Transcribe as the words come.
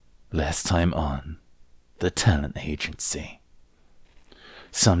Last time on The Talent Agency.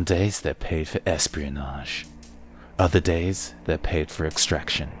 Some days they're paid for espionage. Other days they're paid for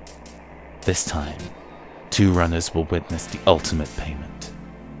extraction. This time, two runners will witness the ultimate payment.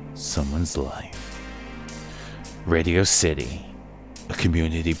 Someone's life. Radio City, a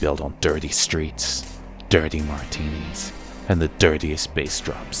community built on dirty streets, dirty martinis, and the dirtiest bass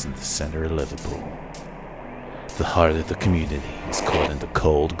drops in the center of Liverpool. The heart of the community is caught in the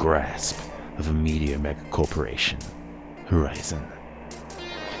cold grasp of a media megacorporation, Horizon.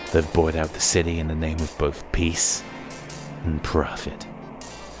 They've bought out the city in the name of both peace and profit.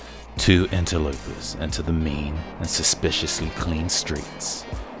 Two interlopers enter the mean and suspiciously clean streets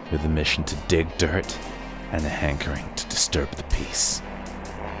with a mission to dig dirt and a hankering to disturb the peace.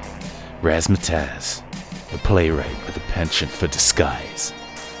 Razzmatazz, a playwright with a penchant for disguise,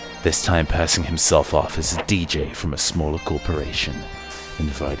 this time passing himself off as a DJ from a smaller corporation,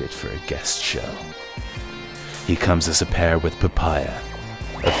 invited for a guest show. He comes as a pair with Papaya,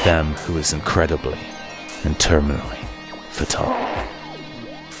 a femme who is incredibly and terminally fatale.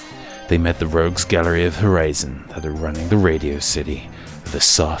 They met the rogues gallery of Horizon that are running the Radio City with a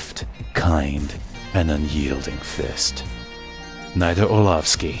soft, kind, and unyielding fist. Nida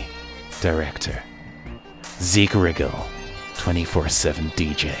Orlovsky, director. Zeke Riggle, 24/7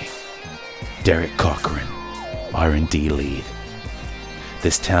 DJ. Derek Cochran, R&D lead.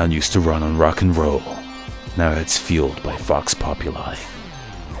 This town used to run on rock and roll. Now it's fueled by Vox Populi.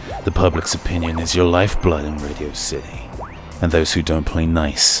 The public's opinion is your lifeblood in Radio City, and those who don't play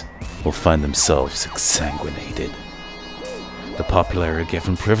nice will find themselves exsanguinated. The popular are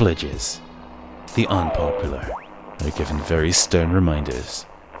given privileges. The unpopular are given very stern reminders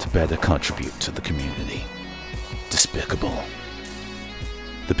to better contribute to the community. Despicable.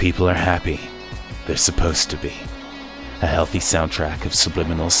 The people are happy. They're supposed to be. A healthy soundtrack of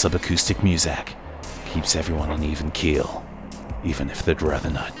subliminal subacoustic music keeps everyone on even keel, even if they'd rather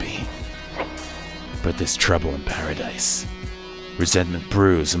not be. But there's trouble in paradise. Resentment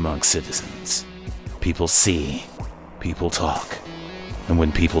brews among citizens. People see, people talk, and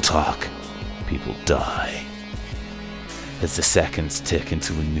when people talk, people die. As the seconds tick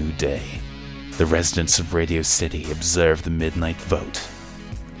into a new day, the residents of Radio City observe the midnight vote,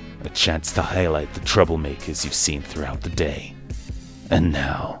 a chance to highlight the troublemakers you've seen throughout the day. And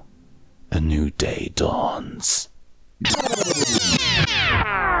now, a new day dawns.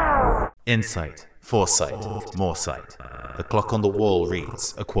 Insight, foresight, more sight. The clock on the wall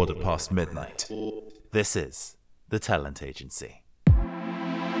reads midnight. This is The Talent Agency.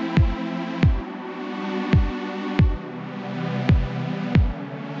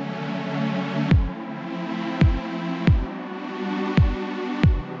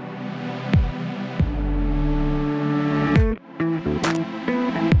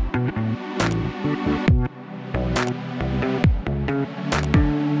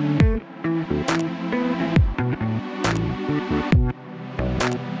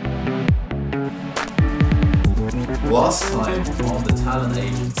 Last time on The Talent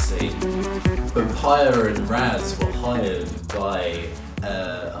Agency, Papaya and Raz were hired by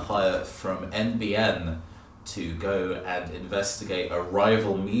a hire from NBN to go and investigate a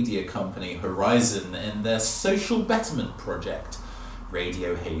rival media company, Horizon, in their social betterment project,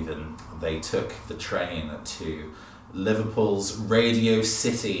 Radio Haven. They took the train to Liverpool's Radio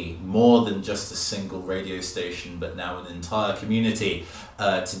City, more than just a single radio station, but now an entire community,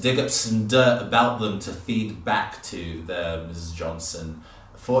 to dig up some dirt about them to feed back to their Mrs. Johnson.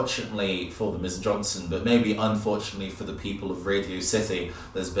 Fortunately for the Mrs. Johnson, but maybe unfortunately for the people of Radio City,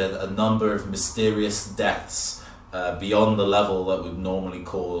 there's been a number of mysterious deaths beyond the level that would normally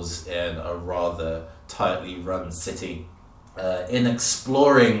cause in a rather tightly run city. In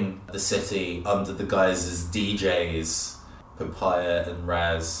exploring the city under the guise as DJs, Papaya and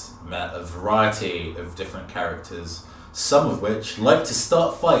Raz met a variety of different characters, some of which like to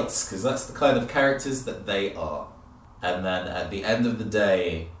start fights, because that's the kind of characters that they are. And then at the end of the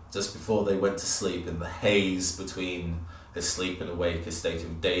day, just before they went to sleep, in the haze between asleep and awake, a state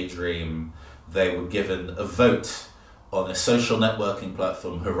of daydream, they were given a vote on a social networking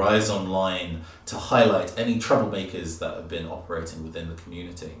platform, Horizon Online, to highlight any troublemakers that have been operating within the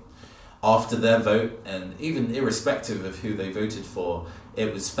community. After their vote, and even irrespective of who they voted for,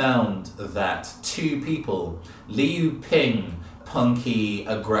 it was found that two people, Liu Ping, punky,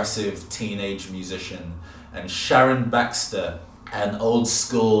 aggressive teenage musician, and Sharon Baxter, an old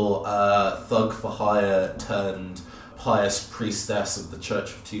school thug for hire turned pious priestess of the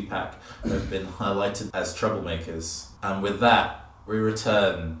Church of Tupac, have been highlighted as troublemakers. And with that, we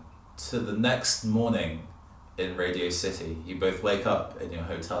return to the next morning in Radio City. You both wake up in your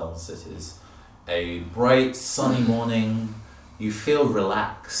hotels. It is a bright, sunny morning. You feel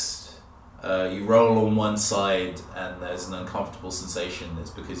relaxed. You roll on one side and there's an uncomfortable sensation.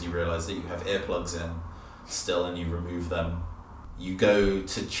 It's because you realise that you have earplugs in still and you remove them. You go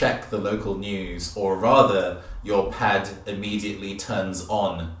to check the local news, or rather, your pad immediately turns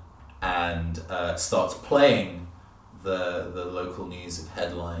on and starts playing the local news of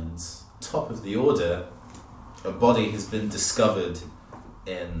headlines. Top of the order, a body has been discovered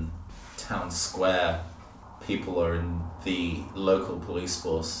in town square. People are in the local police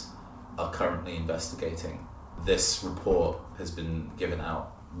force are currently investigating. This report has been given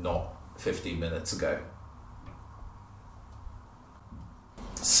out not 15 minutes ago.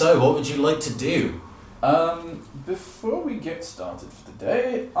 So, what would you like to do? Before we get started for the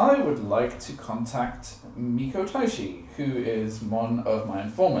day, I would like to contact Miko Taishi, who is one of my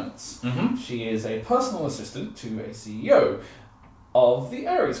informants. Mm-hmm. She is a personal assistant to a CEO of the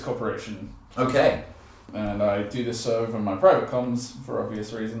Ares Corporation. Okay. And I do this over my private comms for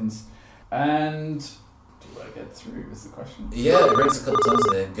obvious reasons. And do I get through is the question? Yeah, it rings a couple times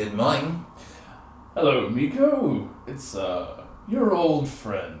there. Good morning. Hello, Miko. It's your old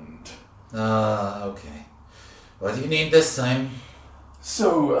friend. Okay. What do you need this time?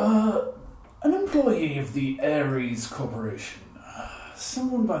 So, an employee of the Ares Corporation,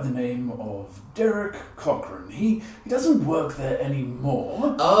 someone by the name of Derek Cochran. He doesn't work there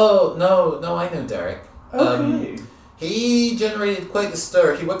anymore. Oh, no, I know Derek. Okay. He generated quite the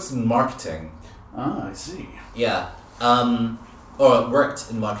stir. He works in marketing. Ah, I see. Yeah. Or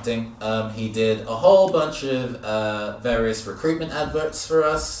worked in marketing. He did a whole bunch of various recruitment adverts for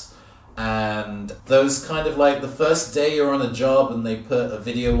us. And those kind of like the first day you're on a job and they put a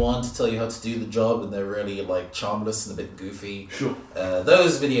video on to tell you how to do the job and they're really like charmless and a bit goofy. Sure.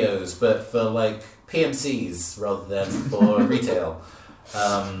 Those videos, but for like PMCs rather than for retail.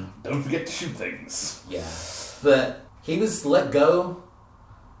 Don't forget to shoot things. Yeah. But he was let go.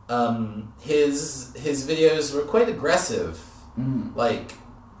 His videos were quite aggressive. Like,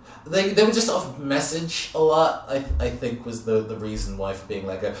 they were just off message a lot, I think was the reason why for being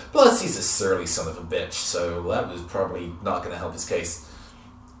let go. Plus, he's a surly son of a bitch, so that was probably not going to help his case.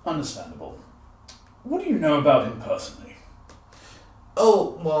 Understandable. What do you know about him personally?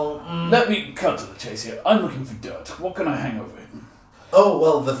 Oh, well... Let me cut to the chase here. I'm looking for dirt. What can I hang over him? Oh,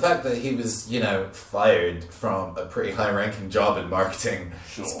 well, the fact that he was, fired from a pretty high-ranking job in marketing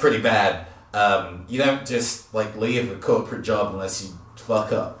is pretty bad. You don't just, leave a corporate job unless you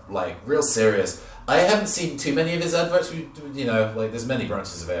fuck up. Real serious. I haven't seen too many of his adverts. There's many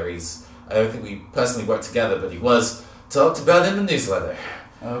branches of Ares. I don't think we personally worked together, but he was talked about in the newsletter.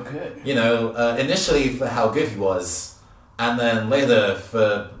 Okay. Initially for how good he was, and then later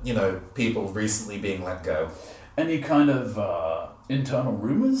for, people recently being let go. Any kind of internal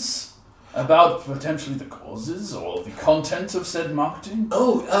rumors about potentially the causes or the content of said marketing?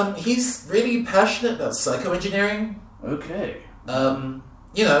 Oh, he's really passionate about psychoengineering. Okay.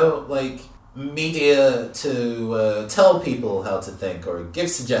 Media to tell people how to think or give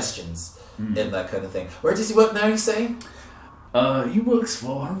suggestions in that kind of thing. Where does he work now, you say? He works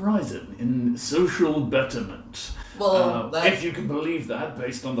for Horizon in social betterment. Well, if you can believe that,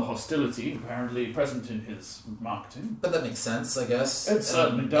 based on the hostility apparently present in his marketing. But that makes sense, I guess. It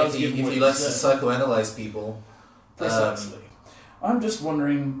certainly does. If he likes to psychoanalyze people. Precisely. I'm just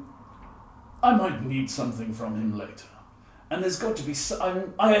wondering, I might need something from him later. And there's got to be...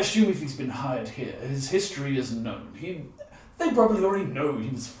 I assume if he's been hired here, his history is known. They probably already know he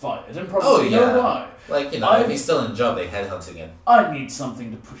was fired, and probably know why. If he's still in a job, they're headhunting him. I need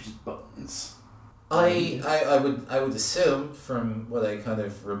something to push his buttons. I would assume, from what I kind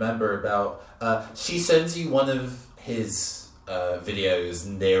of remember about... she sends you one of his videos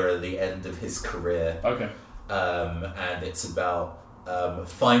nearer the end of his career. Okay. And it's about...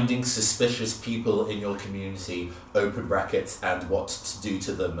 finding suspicious people in your community, open brackets, and what to do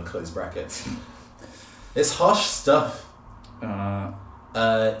to them, and close brackets. It's harsh stuff.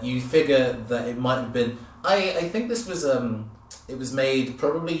 You figure that it might have been... I think this was... it was made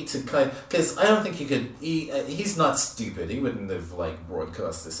probably to because I don't think you could... He's not stupid. He wouldn't have,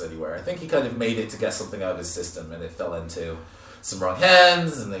 broadcast this anywhere. I think he kind of made it to get something out of his system, and it fell into some wrong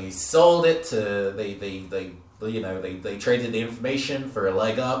hands, and they sold it to... They traded the information for a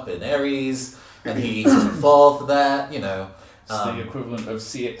leg up in Ares, and he took a fall for that, It's the equivalent of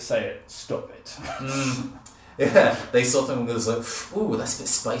say it, stop it. Yeah, they saw something that was like, ooh, that's a bit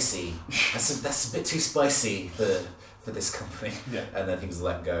spicy. That's a bit too spicy for this company. Yeah. And then he was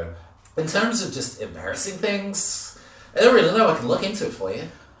let go. In terms of just embarrassing things, I don't really know. I can look into it for you.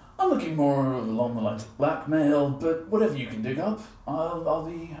 I'm looking more along the lines of blackmail, but whatever you can dig up, I'll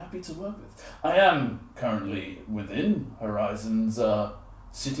be happy to work with. I am currently within Horizon's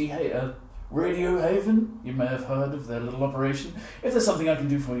Radio Haven. You may have heard of their little operation. If there's something I can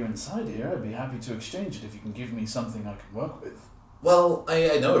do for you inside here, I'd be happy to exchange it if you can give me something I can work with. Well,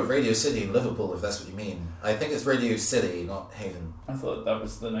 I know of Radio City in Liverpool, if that's what you mean. I think it's Radio City, not Haven. I thought that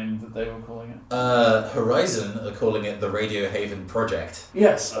was the name that they were calling it. Horizon are calling it the Radio Haven Project.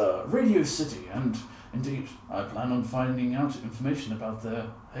 Yes, Radio City, and indeed, I plan on finding out information about their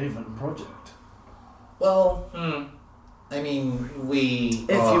Haven project. Well, I mean,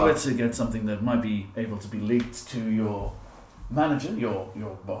 If you were to get something that might be able to be leaked to your manager,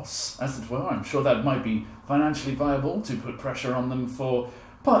 your boss, as it were, I'm sure that might be financially viable to put pressure on them for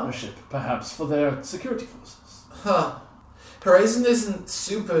partnership, perhaps, for their security forces. Horizon isn't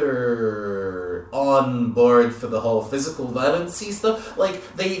super on board for the whole physical violence-y stuff. Like,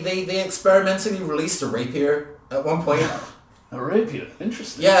 they experimentally released a rapier at one point. A rapier?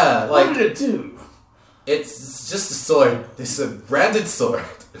 Interesting. Yeah, like... What did it do? It's just a sword. It's a branded sword.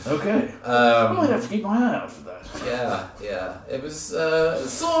 Okay. I might have to keep my eye out for that. Yeah. It was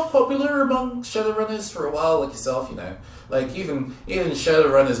sort of popular among Shadowrunners for a while, like yourself, you know. Like, even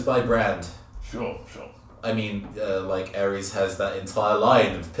Shadowrunners by brand. Sure. I mean, like, Ares has that entire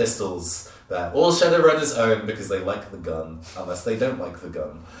line of pistols that all Shadowrunners own because they like the gun, unless they don't like the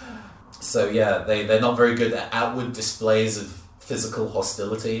gun. So, yeah, they're not very good at outward displays of physical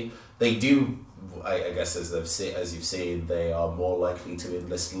hostility. They do... I guess as you've seen, they are more likely to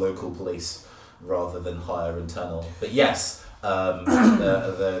enlist local police rather than hire internal. But yes, they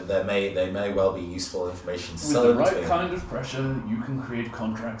may well be useful information to sell. With the right kind of pressure, you can create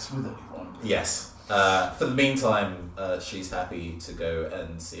contracts with anyone. Yes. For the meantime, she's happy to go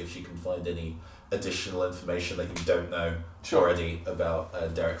and see if she can find any additional information that you don't know already about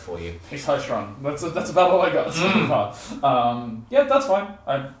Derek for you. He's high strung. That's about all I got so far. Yeah, that's fine.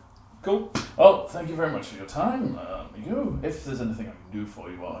 Cool. Well, thank you very much for your time, amigo. If there's anything I can do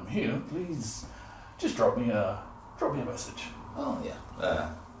for you while I'm here, please just drop me a message. Oh yeah.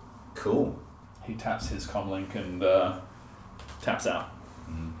 Cool. He taps his comlink and taps out.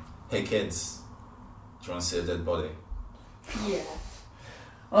 Hey kids, do you want to see a dead body? Yeah.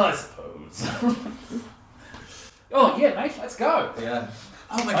 I suppose. Oh yeah, mate. Let's go. Yeah.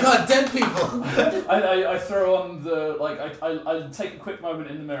 Oh my god, dead people! I throw on the, I take a quick moment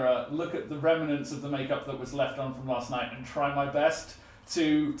in the mirror, look at the remnants of the makeup that was left on from last night and try my best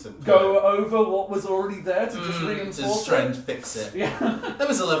to go over what was already there to just reinforce it. Just try and fix it. Yeah. There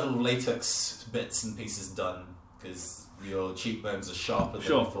was a level of latex bits and pieces done, because your cheekbones are sharper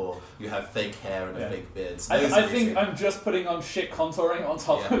than before. You have fake hair and a fake beard. I think I'm just putting on shit contouring on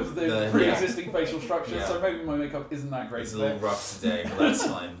top of the pre-existing facial structure, so maybe my makeup isn't that great. It's a little rough today, but that's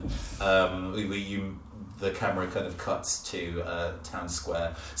fine. The camera kind of cuts to town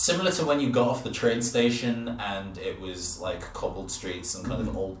square, similar to when you got off the train station and it was like cobbled streets and kind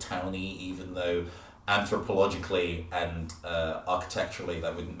of old towny, even though anthropologically and architecturally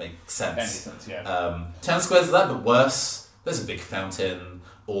that wouldn't make sense. Any sense, yeah. Town square's that, but worse. There's a big fountain,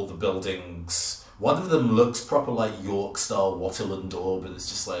 all the buildings. One of them looks proper like York-style Waterland door, but it's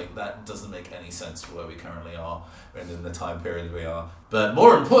just like, that doesn't make any sense for where we currently are and in the time period we are. But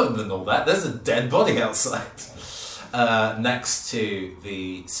more important than all that, there's a dead body outside. Next to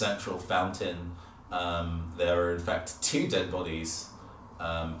the central fountain, there are in fact 2 dead bodies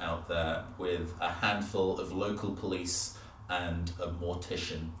out there with a handful of local police and a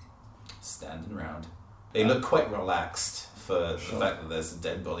mortician standing around. They look quite relaxed for the fact that there's a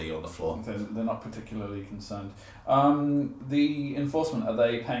dead body on the floor. They're not particularly concerned. The enforcement, are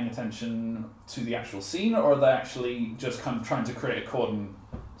they paying attention to the actual scene, or are they actually just kind of trying to create a cordon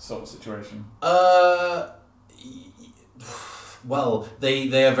sort of situation? Well,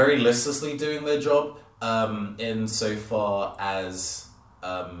 they are very listlessly doing their job, insofar as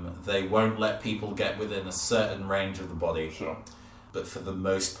they won't let people get within a certain range of the body. Sure. But for the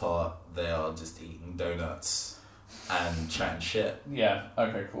most part, they are just eating donuts and chatting shit. Yeah,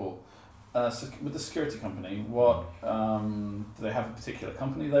 okay, cool. With the security company, what do they have a particular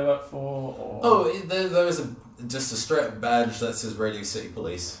company they work for? Or? Oh, there is just a straight up badge that says Radio City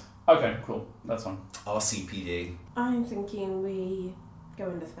Police. Okay, cool. That's fine. RCPD. I'm thinking we go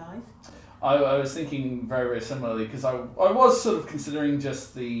in disguise. I was thinking very, very similarly, because I was sort of considering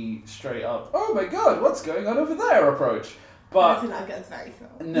just the straight up, oh my god, what's going on over there approach. But I think that goes very far.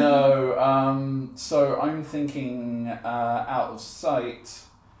 No, so I'm thinking out of sight,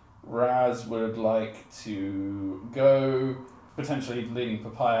 Raz would like to go, potentially leading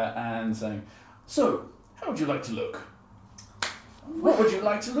Papaya and saying, so, how would you like to look? What would you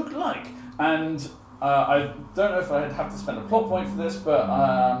like to look like? And I don't know if I'd have to spend a plot point for this, but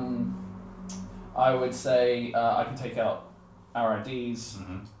I would say I can take out our IDs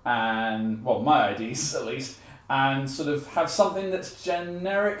and, well, my IDs at least, and sort of have something that's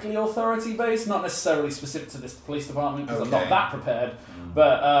generically authority-based, not necessarily specific to this police department, because I'm not that prepared,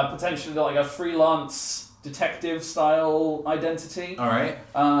 but potentially like a freelance detective-style identity. All right.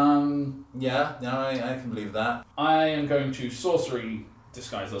 Yeah, no, I can believe that. I am going to sorcery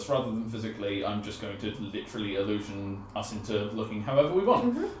disguise us rather than physically. I'm just going to literally illusion us into looking however we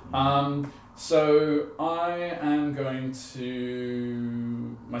want. So I am going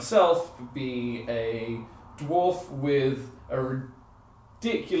to myself be a dwarf with a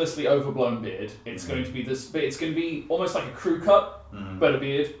ridiculously overblown beard. It's going to be this, but it's going to be almost like a crew cut, but a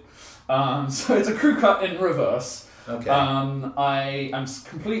beard. So it's a crew cut in reverse. Okay. I am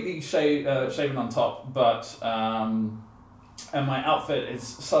completely shaven on top, but and my outfit is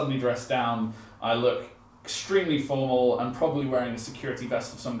suddenly dressed down. I look extremely formal and probably wearing a security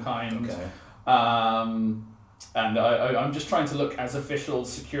vest of some kind. Okay. And I'm just trying to look as official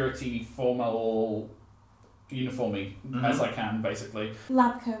security formal uniformy as I can, basically.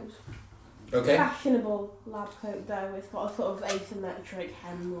 Lab coat. Okay. Fashionable lab coat though. It's got a sort of asymmetric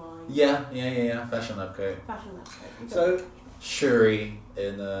hemline. Yeah. Fashion lab coat. Fashion lab coat. So Shuri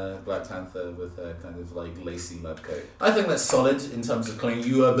in Black Panther with a kind of like lacy lab coat. I think that's solid in terms of clothing.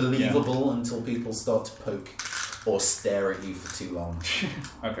 You are believable until people start to poke or stare at you for too long.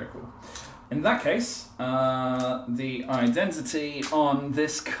 Okay, cool. In that case, the identity on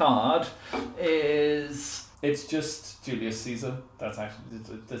this card is... It's just Julius Caesar. That's actually...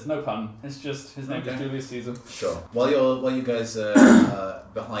 There's no pun. It's just... His name is Julius Caesar. Sure. While you guys are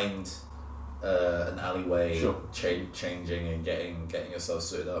behind an alleyway, changing and getting yourselves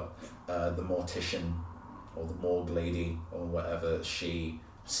suited up, the mortician or the morgue lady or whatever, she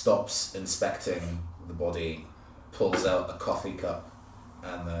stops inspecting the body, pulls out a coffee cup,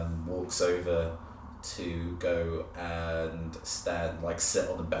 and then walks over to go and sit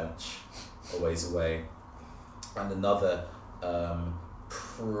on a bench a ways away. And another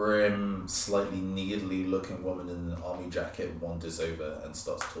prim, slightly needly looking woman in an army jacket wanders over and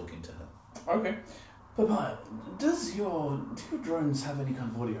starts talking to her. Okay. Papaya, do your drones have any kind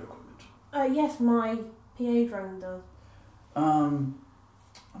of audio equipment? Yes, my PA drone does. I'm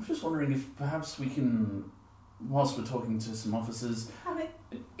just wondering if perhaps we can, whilst we're talking to some officers, Have it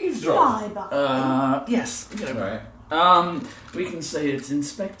eavesdrop. fly by. Yes. Right. We can say it's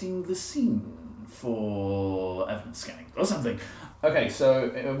inspecting the scene for evidence scanning or something. Okay,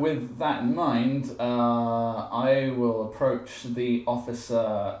 so with that in mind, I will approach the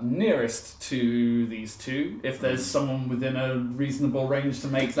officer nearest to these two. If there's someone within a reasonable range to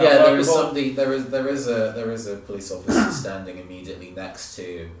make that. Yeah, there is somebody. There is a police officer standing immediately next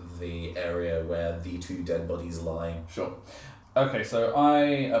to the area where the two dead bodies lie. Sure. Okay, so I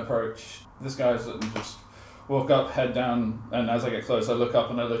approach this guy and just walk up, head down, and as I get close, I look up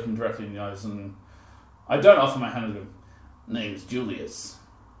and I look him directly in the eyes, and I don't offer my hand to him. Name's Julius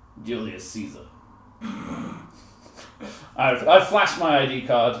Caesar. I flash my ID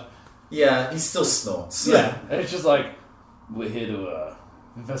card. Yeah, he still snorts. Yeah, it's just like, we're here to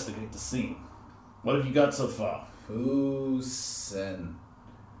investigate the scene. What have you got so far? Who sent?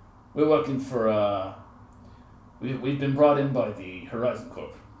 We're working for, we've been brought in by the Horizon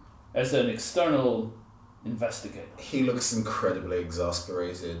Corp as an external investigator. He looks incredibly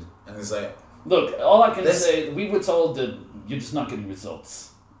exasperated, and he's like, look, all I can say, we were told that you're just not getting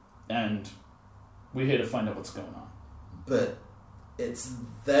results, and we're here to find out what's going on. But it's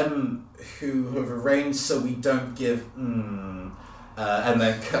them who have arranged so we don't give, and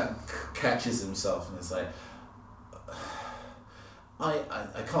then catches himself and is like,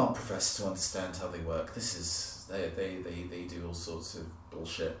 I can't profess to understand how they work. This is, they do all sorts of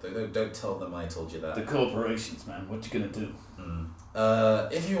bullshit. Don't tell them I told you that. The corporations, man, what you gonna do?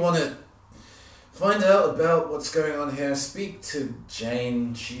 If you want to find out about what's going on here, speak to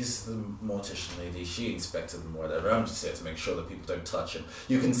Jane. She's the mortician lady. She inspected them, whatever. I'm just here to make sure that people don't touch him.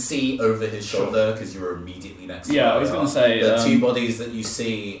 You can see over his shoulder because you were immediately next to him. Yeah, I was going to say... The two bodies that you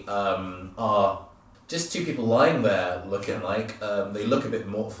see are just two people lying there looking like... they look a bit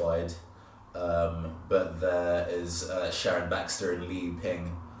mortified. But there is Sharon Baxter and Li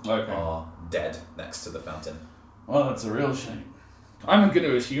Ping are dead next to the fountain. Well, that's a real shame. I'm going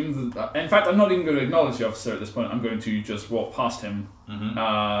to assume that... in fact, I'm not even going to acknowledge the officer at this point. I'm going to just walk past him,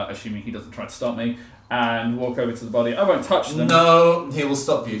 assuming he doesn't try to stop me, and walk over to the body. I won't touch them. No, he will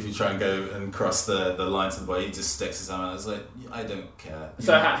stop you if you try and go and cross the line to the body. He just sticks his arm out. It's like, I don't care.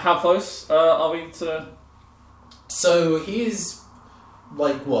 So how close are we to... So he is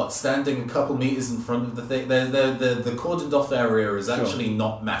like what, standing a couple meters in front of the thing. The cordoned off area is actually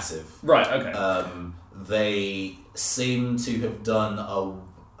not massive. Right. Okay. They seem to have done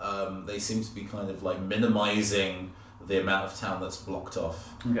they seem to be kind of like minimizing the amount of town that's blocked off.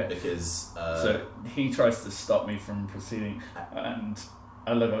 Okay. Because So he tries to stop me from proceeding, and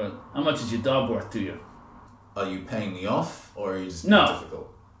I look at him. How much is your dog worth to you? are you paying me off, or are you just being No.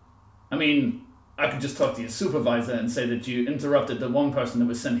 difficult? I mean, I could just talk to your supervisor and say that you interrupted the one person that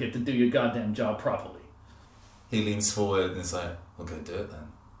was sent here to do your goddamn job properly. He leans forward and is like, "I'll go do it then."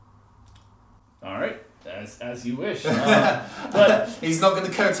 All right, as you wish. But He's not going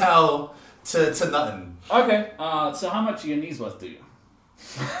to kowtow to nothing. okay, so how much are your knees worth to you?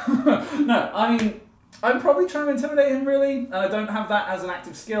 No, I mean, I'm probably trying to intimidate him, really, and I don't have that as an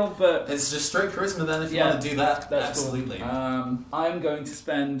active skill, but It's just straight charisma then if you Yeah, want to do that. that's Absolutely. cool. I'm going to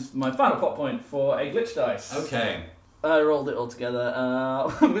spend my final plot point for a glitch dice. Okay. I rolled it all together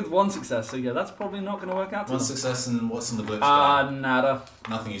with one success, so yeah, that's probably not going to work out. One success and what's in the glitch die? Nada.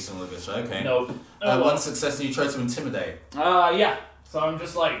 Nothing useful in the glitch die. Okay. Nope. One success and you try to intimidate. Yeah. So I'm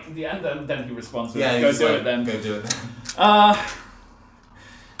just like, the end, and then he responds with, Yeah, go he's do like, it then. Go do it.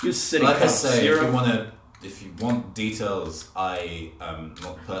 You silly Like I cunts. say, You're if you want details, I'm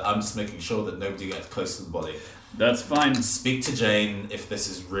just making sure that nobody gets close to the body. That's fine. Speak to Jane if this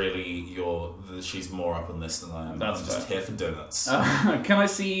is really she's more up on this than I am. That's I'm just fair. here for donuts. Can I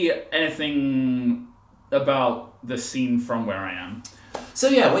see anything about the scene from where I am? So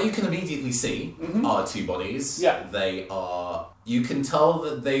yeah, what you can immediately see are two bodies. Yeah. They are. You can tell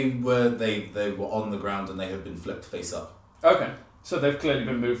that they were on the ground and they have been flipped face up. Okay. So they've clearly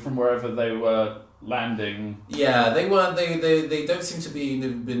been moved from wherever they were landing. Yeah, they weren't. They don't seem to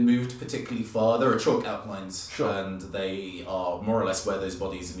have been moved particularly far. There are chalk outlines, Sure. and they are more or less where those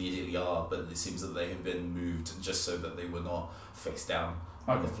bodies immediately are. But it seems that they have been moved just so that they were not face down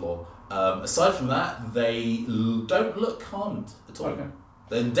on the floor. Aside from that, they don't look harmed at all. Okay.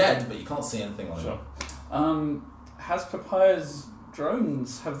 They're dead, but you can't see anything on Sure. them. Has Papayas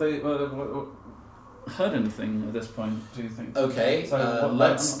drones, have they heard anything at this point, do you think? Okay, So what-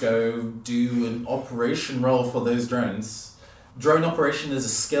 let's go do an operation roll for those drones. Drone operation is a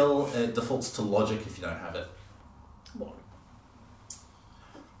skill. It defaults to logic if you don't have it. What?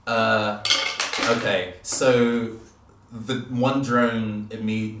 Okay, so the one drone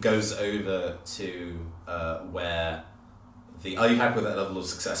goes over to where the. Are you happy with that level of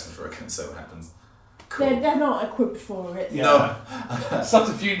success before I can say what happens? They're not equipped for it. No.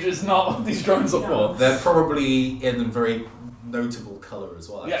 Subterfuge is not what these drones are for. They're probably in a very notable colour as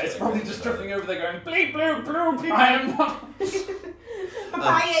well. Yeah, it's actually. probably just drifting over there going, bleep, bloop, bloop, I am not.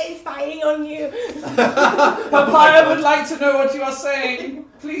 Papaya is spying on you. Papaya would like to know what you are saying.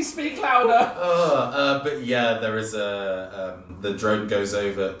 Please speak louder. But yeah, there is the drone goes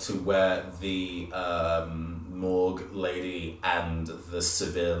over to where the morgue lady and the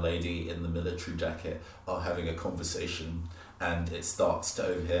severe lady in the military jacket are having a conversation, and it starts to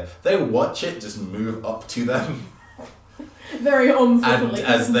overhear. They watch it just move up to them, Very and unfriendly.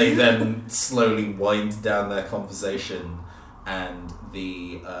 as they then slowly wind down their conversation, and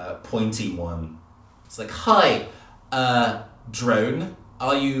the pointy one, it's like, "Hi, drone,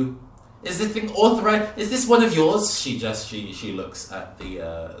 are you? Is this thing authorized? Is this one of yours?" She looks at the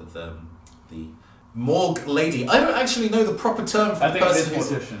morgue lady. I don't actually know the proper term for I the think it is person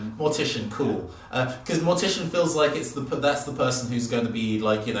who's mortician. mortician. Cool, because mortician feels like that's the person who's going to be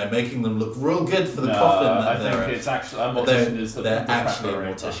like making them look real good for the coffin. I That think it's actually, a mortician is the they're the actually a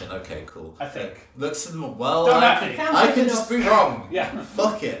preparator. mortician. Okay, cool. I think. Looks at them. Well, Don't I, at me. Sounds I like can enough. just be wrong. Yeah.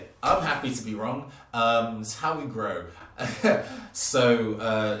 Fuck it. I'm happy to be wrong. It's how we grow.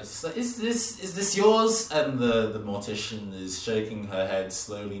 So, she's like, is this yours? And the mortician is shaking her head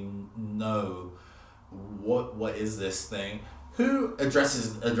slowly. No. What is this thing? Who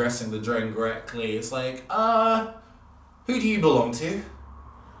addressing the drone correctly? It's like, who do you belong to?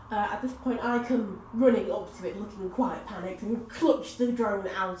 At this point, I come running up to it, looking quite panicked, and clutch the drone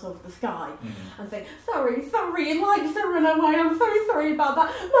out of the sky and say, sorry, it likes to run away, I'm so sorry about that.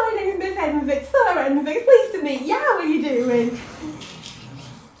 My name's Miss Envix, Sir Envix, pleased to meet you, how are you doing?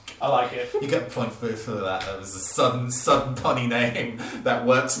 I like it. You get a point for that. That was a sudden punny name that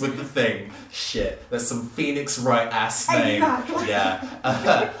works with the thing. Shit, that's some Phoenix Wright ass name. Exactly.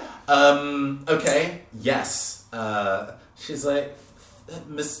 Yeah. Okay. Yes. She's like,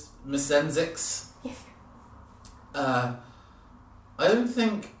 Miss Enzix. Yes. I don't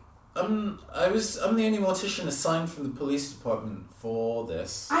think I'm the only mortician assigned from the police department for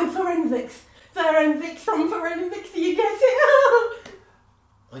this. I'm Forensics. Forensics from Forensics, do you get it?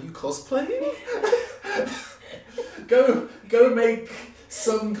 Are you cosplaying? Go make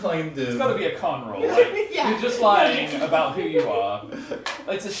some kind It's got to of... be a con roll. Like, Yeah. You're just lying about who you are.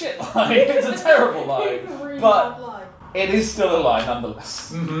 It's a shit lie. It's a terrible lie. It's a really But bad lie. it is still a lie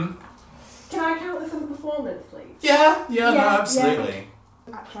nonetheless. Mm-hmm. Can I count this as a performance, please? Yeah, no, Yeah, absolutely.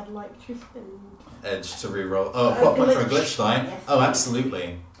 Actually, I'd like to spend. Edge to reroll. Oh, what for a glitch die? Yes. Oh,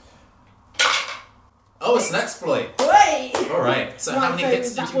 absolutely. Oh, it's an exploit. Wait! Alright, so how many hits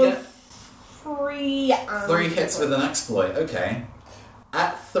did that you was get? 3 and 3 hits with an exploit, okay.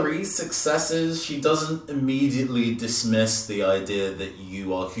 At 3 successes, she doesn't immediately dismiss the idea that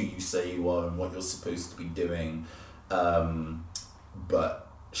you are who you say you are and what you're supposed to be doing. But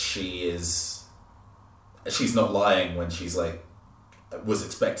she's not lying when she's like, was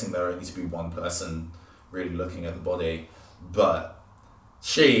expecting there only to be one person really looking at the body. But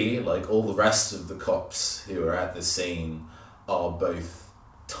she, like all the rest of the cops who are at the scene, are both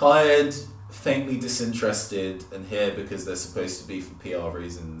tired, faintly disinterested, and here because they're supposed to be for PR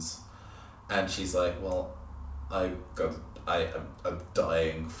reasons. And she's like, well, I'm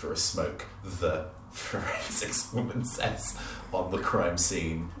dying for a smoke, the forensics woman says on the crime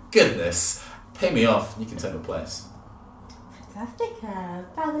scene. Goodness, pay me off and you can take my place. Fantastic.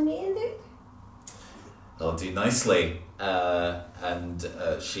 How's the meeting, dude? I'll do nicely.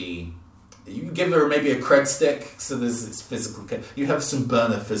 You can give her maybe a cred stick, so there's this physical you have some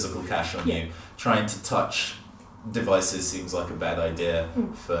burner physical cash on you. Trying to touch devices seems like a bad idea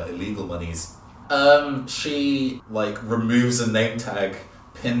for illegal monies. She removes a name tag,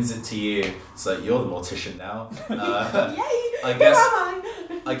 pins it to you, so you're the mortician now. Yay!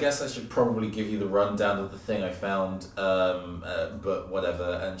 I guess I should probably give you the rundown of the thing I found, but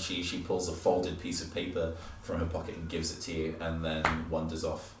whatever. And she pulls a folded piece of paper from her pocket and gives it to you, and then wanders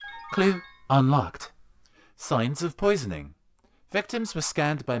off. Clue unlocked. Signs of poisoning. Victims were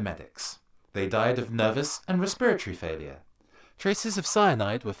scanned by medics. They died of nervous and respiratory failure. Traces of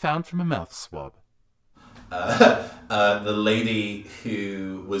cyanide were found from a mouth swab. The lady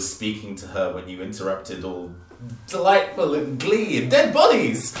who was speaking to her when you interrupted, all delightful and glee and dead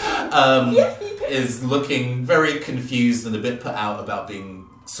bodies, is looking very confused and a bit put out about being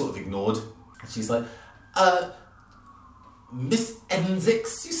sort of ignored. She's like, Miss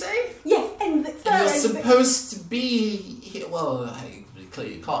Enzix, you say? Yes, Enzix. You're supposed to be here. Well, I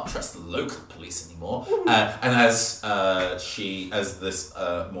clearly can't trust the local police anymore. And as this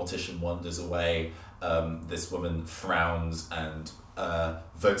mortician wanders away, this woman frowns and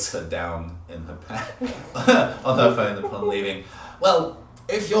votes her down in her on her phone upon leaving. Well,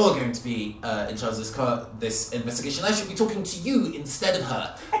 if you're going to be in charge of this investigation, I should be talking to you instead of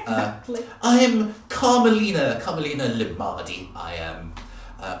her. Exactly. I'm Carmelina Limardi. I am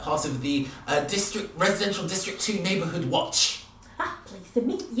part of the Residential District 2 Neighborhood Watch. Pleased to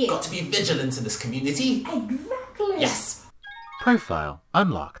meet you. Got to be vigilant in this community. Exactly. Yes. Profile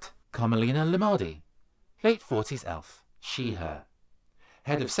unlocked. Carmelina Limardi. Late 40s elf. She, her.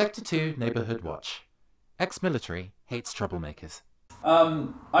 Head of Sector 2 Neighborhood Watch. Ex-military, hates troublemakers.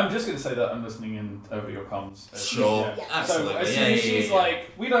 I'm just going to say that I'm listening in over your comms. Sure, Yeah. absolutely. So as soon as she's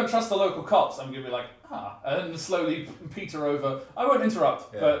like, we don't trust the local cops, I'm going to be like, and slowly peter over. I won't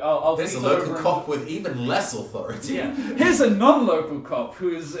interrupt, but I'll There's a peter local over cop with even less authority. Yeah. Here's a non-local cop who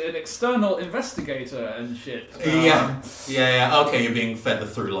is an external investigator and shit. Yeah. Okay, you're being fed the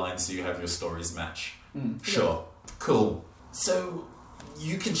through line, so you have your stories match. Sure. Cool. So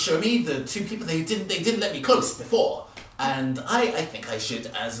you can show me the two people they didn't let me close before. And I think I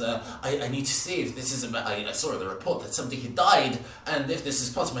should, I need to see if this is I saw in the report that somebody had died, and if this is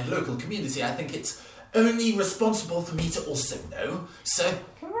part of my local community, I think it's only responsible for me to also know. So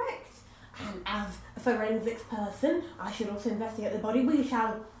Correct. And as a forensics person, I should also investigate the body. We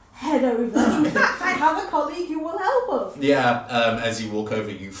shall head over. In fact, I have a colleague who will help us. yeah, as you walk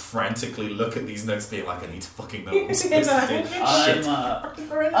over, you frantically look at these notes, being like, I need to fucking know what I'm supposed to do.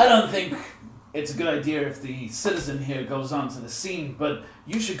 Shit. I don't think it's a good idea if the citizen here goes onto the scene, but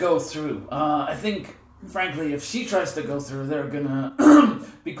you should go through. I think, frankly, if she tries to go through, they're gonna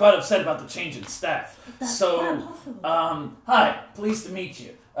be quite upset about the change in staff. That's So, quite possible. hi, pleased to meet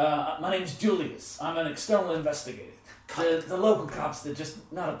you. My name's Julius. I'm an external investigator. The local cops, they're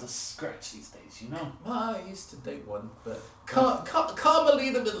just not up to scratch these days, you know? Well, I used to date one, but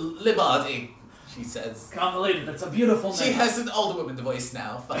Carmelina Limardi, she says. Carmelita, that's a beautiful name. She has an older woman voice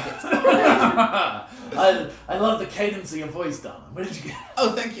now. Fuck it. I love the cadence of your voice, Donna. Where did you get it?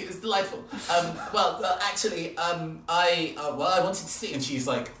 Oh, thank you. It's delightful. Actually, I wanted to see, and she's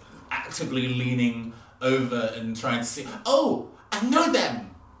like actively leaning over and trying to see. Oh, I know them.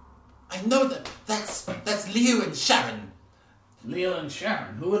 That's Leo and Sharon. Leo and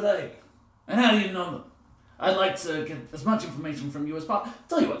Sharon, who are they? And how do you know them? I'd like to get as much information from you as possible.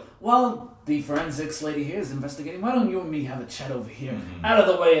 Tell you what, while the forensics lady here is investigating, why don't you and me have a chat over here, out of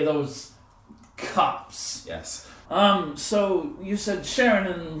the way of those cops? Yes. So you said Sharon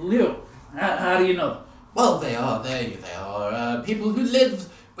and Liu. How do you know them? Well, they are people who live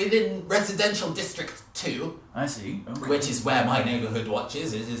within Residential District 2, I see. Okay. which is where my neighborhood watch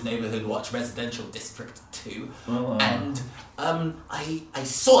is. It is Neighborhood Watch Residential District 2. Well, And I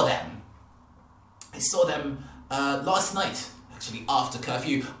saw them. I saw them last night, actually, after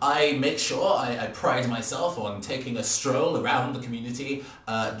curfew. I make sure, I pride myself on taking a stroll around the community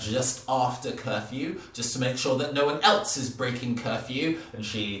just after curfew, just to make sure that no one else is breaking curfew. And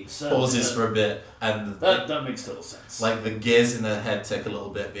she pauses for a bit, and that makes total sense. like the gears in her head take a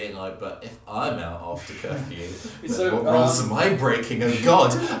little bit, being like, but if I'm out after curfew, So, then what rules am I breaking? Oh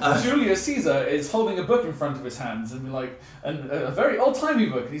God! Julius Caesar is holding a book in front of his hands, and a very old-timey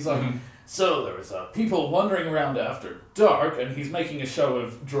book, and he's like, so there was people wandering around after dark, and he's making a show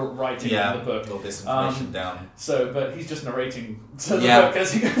of writing in the book. All this information down. So, but he's just narrating to the Yeah. book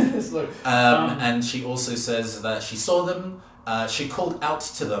as he goes. Look, And she also says that she saw them. She called out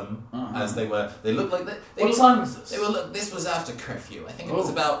to them as they were. They looked like they. what time was this? They were. This was after curfew. I think it was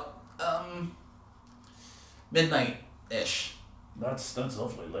Oh. about midnight-ish. That's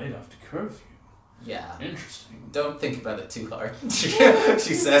awfully late after curfew. Yeah. Interesting. Don't think about it too hard. She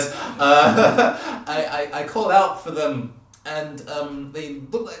says. I called out for them, and they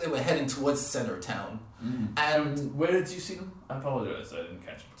looked like they were heading towards the center of town. And Where did you see them? I apologize, I didn't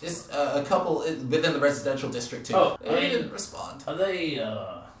catch it. just a couple within the residential district too. Oh, They didn't respond. Are they,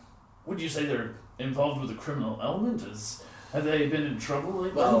 would you say they're involved with a criminal element? Have they been in trouble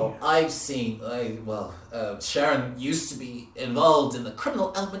lately? Well, I've seen. Sharon used to be involved in the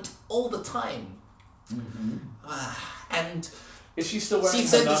criminal element all the time. And is she still wearing she her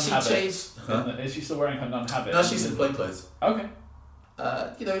said that nun-habit? she changed. Is she still wearing her nun-habit? No, she's in plain clothes. Okay.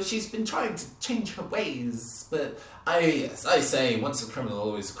 She's been trying to change her ways, but I say once a criminal,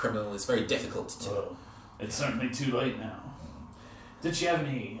 always a criminal. It's very difficult to. Well, it's certainly too late now. Did she have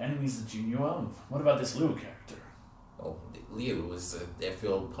any enemies that you knew of? What about this Liu character? Well, Liu was, if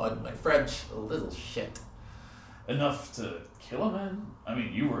you'll pardon my French, a little shit. Enough to kill a man? I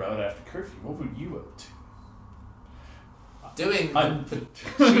mean, you were out after curfew. What were you up to? Doing. I'm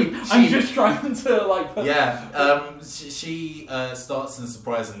she, just trying to Yeah, she starts in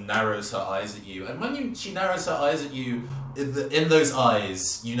surprise and narrows her eyes at you. And when she narrows her eyes at you, in those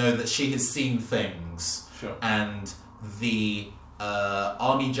eyes, you know that she has seen things. Sure. And the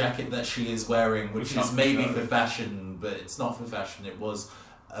army jacket that she is wearing, which is maybe for fashion, but it's not for fashion.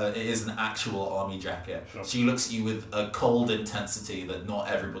 It is an actual army jacket. Sure. She looks at you with a cold intensity that not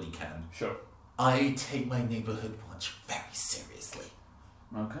everybody can. Sure. I take my neighborhood watch very seriously.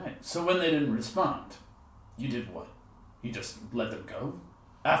 Okay. So when they didn't respond, you did what? You just let them go?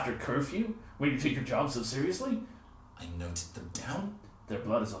 After curfew? When you take your job so seriously? I noted them down. Their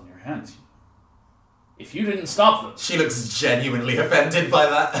blood is on your hands. If you didn't stop them, She looks genuinely offended by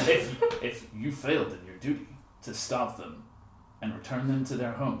that. if you failed in your duty to stop them and return them to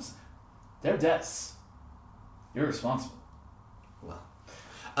their homes, their deaths, you're responsible. Well,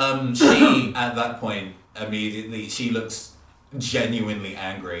 she, at that point, immediately, she looks genuinely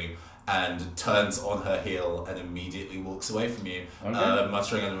angry and turns on her heel and immediately walks away from you, Okay.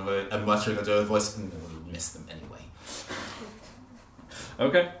 muttering under her voice, "No, you missed them anyway."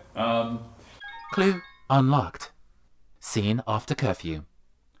 Okay. Clue unlocked. Scene after curfew.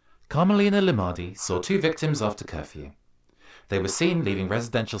 Carmelina Limardi saw two victims after curfew. They were seen leaving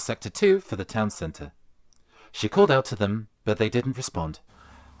residential sector 2 for the town centre. She called out to them, but they didn't respond.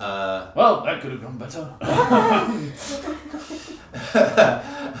 Well, that could have gone better.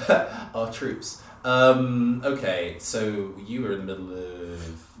 Our troops. Okay, so you were in the middle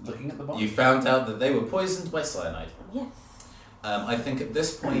of... Looking at the body. You found out that they were poisoned by cyanide. Yes. I think at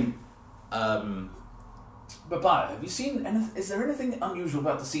this point... But Baya, have you seen anything? Is there anything unusual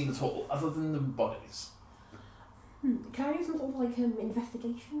about the scene at all, other than the bodies? Can I do some sort of like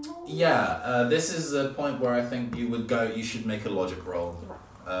investigation roll? Yeah, this is a point where I think you should make a logic roll,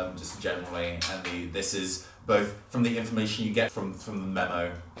 just generally, and this is both from the information you get from the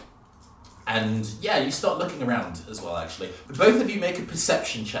memo, and yeah, you start looking around as well, actually. Both of you make a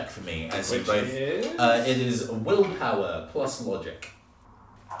perception check for me, as you both... it is willpower plus logic.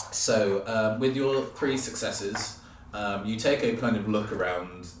 So, with your 3 successes, you take a kind of look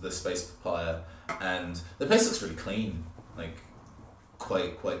around the space papaya, and the place looks really clean, like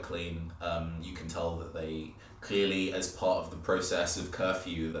quite clean. You can tell that they clearly, as part of the process of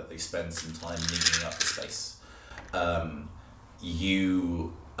curfew, that they spend some time neatening up the space.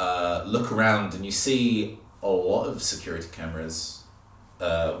 You look around and you see a lot of security cameras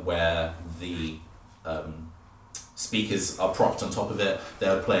where the speakers are propped on top of it.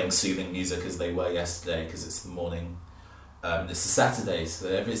 They're playing soothing music as they were yesterday because it's the morning. It's a Saturday, so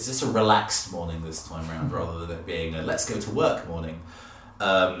it's just a relaxed morning this time around rather than it being a let's go to work morning.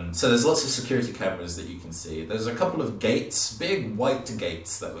 So there's lots of security cameras that you can see. There's a couple of gates, big white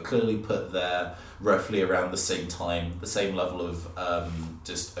gates that were clearly put there roughly around the same time, the same level of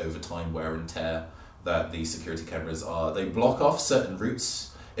just overtime wear and tear that the security cameras are. They block off certain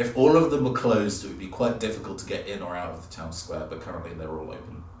routes. If all of them were closed, it would be quite difficult to get in or out of the town square, but currently they're all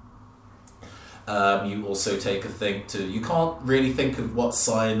open. You also take a think to, you can't really think of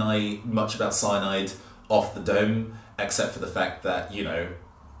much about cyanide off the dome, except for the fact that,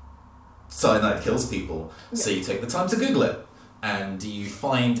 cyanide kills people. Yeah. So you take the time to Google it. And you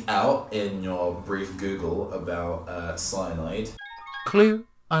find out in your brief Google about cyanide. Clue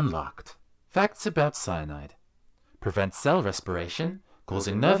unlocked. Facts about cyanide. Prevents cell respiration,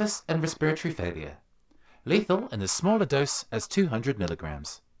 causing nervous and respiratory failure. Lethal in as small a dose as 200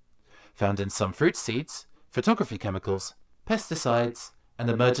 milligrams. Found in some fruit seeds, photography chemicals, pesticides, and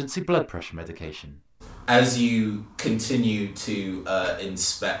emergency blood pressure medication. As you continue to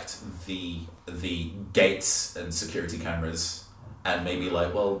inspect the gates and security cameras, and maybe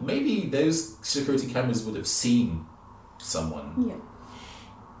those security cameras would have seen someone. Yeah.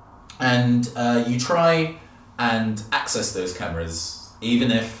 And you try and access those cameras,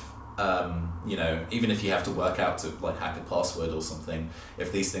 even if you have to work out to hack a password or something.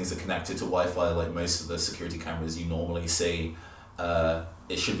 If these things are connected to Wi-Fi, like most of the security cameras you normally see,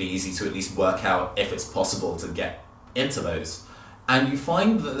 it should be easy to at least work out if it's possible to get into those. And you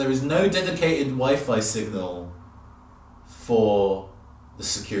find that there is no dedicated Wi-Fi signal for the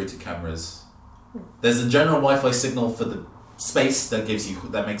security cameras. There's a general Wi-Fi signal for the space that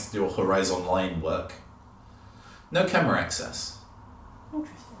makes your Horizon line work. No camera access.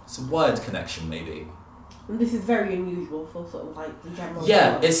 Interesting. It's a wired connection, maybe. And this is very unusual for sort of the general.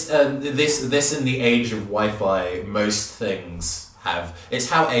 Yeah, it's this in the age of Wi-Fi. Most things have. It's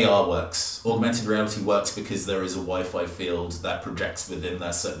how AR works. Augmented reality works because there is a Wi-Fi field that projects within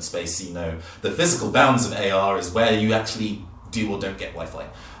that certain space. The physical bounds of AR is where you actually do or don't get Wi-Fi,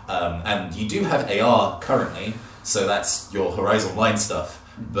 and you do have AR currently, so that's your Horizon Line stuff.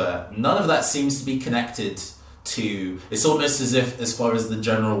 But none of that seems to be connected to. It's almost as if, as far as the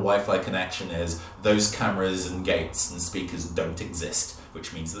general Wi-Fi connection is, those cameras and gates and speakers don't exist,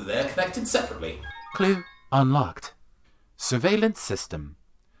 which means that they're connected separately. Clue unlocked. Surveillance system.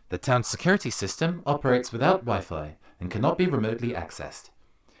 The town's security system operates without Wi-Fi and cannot be remotely accessed.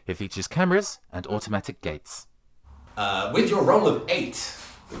 It features cameras and automatic gates. With your roll of 8,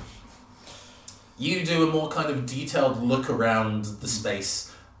 you do a more kind of detailed look around the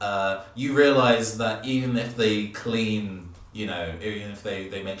space. You realise that even if they clean, even if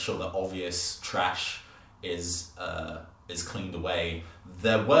they make sure that obvious trash is cleaned away,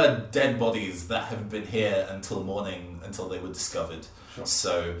 there were dead bodies that have been here until morning, until they were discovered. Sure.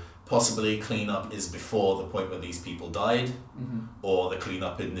 So possibly cleanup is before the point where these people died, or the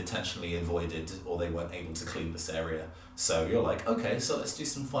cleanup is intentionally avoided, or they weren't able to clean this area. So you're like, okay, so let's do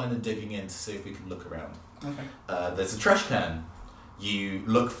some finer digging in to see if we can look around. Okay. There's a trash can. You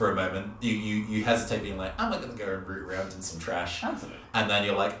look for a moment, you hesitate, being like, am I going to go and root around in some trash? Absolutely. And then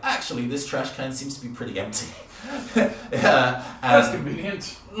you're like, actually, this trash can seems to be pretty empty. That's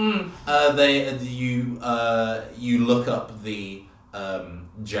convenient. You look up the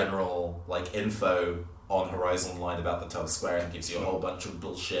general info on Horizon Line about the town square, and it gives you a whole bunch of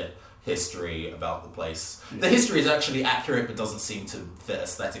bullshit history about the place. The history is actually accurate but doesn't seem to fit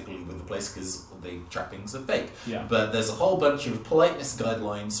aesthetically with the place because the trappings are fake. Yeah. But there's a whole bunch of politeness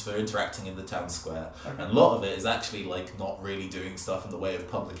guidelines for interacting in the town square. Okay. And a lot of it is actually not really doing stuff in the way of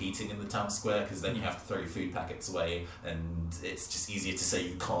public eating in the town square, because then you have to throw your food packets away, and it's just easier to say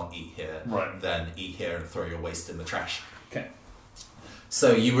you can't eat here than eat here and throw your waste in the trash. Okay.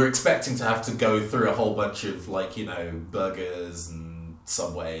 So you were expecting to have to go through a whole bunch of burgers and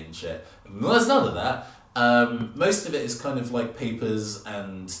Subway and shit. Well, there's none of that. Most of it is kind of papers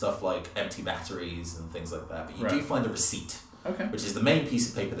and stuff like empty batteries and things like that. But you do find a receipt, which is the main piece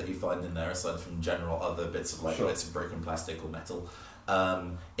of paper that you find in there, aside from general other bits of bits of broken plastic or metal.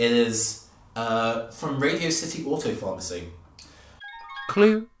 It is from Radio City Auto Pharmacy.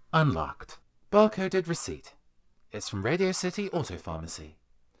 Clue unlocked. Barcoded receipt. It's from Radio City Auto Pharmacy.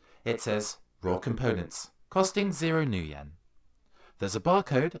 It says raw components, costing 0 new yen. There's a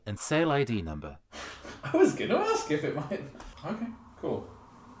barcode and sale ID number. I was going to ask if it might. Okay, cool.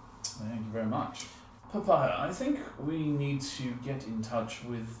 Thank you very much. Papaya, I think we need to get in touch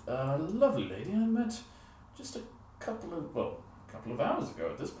with a lovely lady I met just a couple of hours ago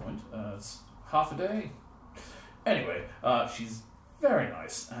at this point. It's half a day. Anyway, she's very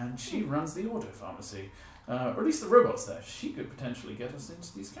nice, and she runs the auto pharmacy. Or at least the robot's there. She could potentially get us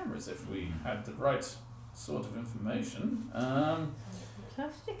into these cameras if we had the right sort of information.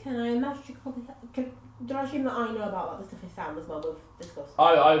 Fantastic. And I imagine you probably did I assume that I know about the stuff I found as well? We've discussed.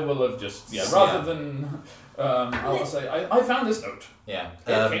 I will have just rather than I'll say I found this note. Yeah.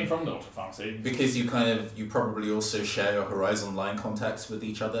 It came from the auto pharmacy. Because you probably also share your Horizon Line contacts with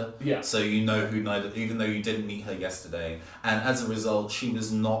each other. Yeah. So you know who neither, even though you didn't meet her yesterday, and as a result, she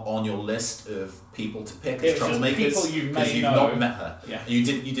was not on your list of people to pick as It's just troublemakers people you may because you've know. not met her. Yeah. You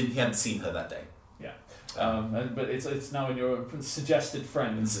hadn't seen her that day. But it's now in your suggested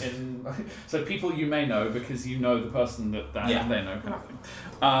friends so people you may know because you know the person that they know kind of thing.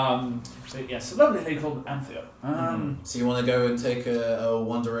 So yes, a lovely lady called Anthea. So you want to go and take a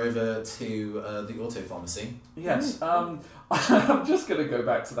wander over to the auto pharmacy? Yes. I'm just going to go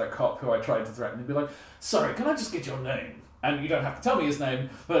back to that cop who I tried to threaten and be like, sorry, can I just get your name? And you don't have to tell me his name,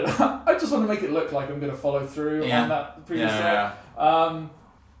 but I just want to make it look like I'm going to follow through on that previous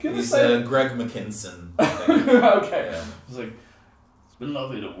He's Greg McKinson. Okay. Yeah. I was like, it's been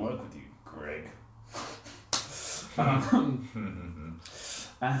lovely to work with you, Greg.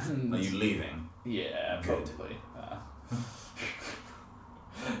 And are you leaving? Yeah, probably.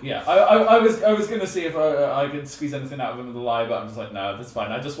 Yeah, I was going to see if I could squeeze anything out of him with a lie, but I'm just like, no, that's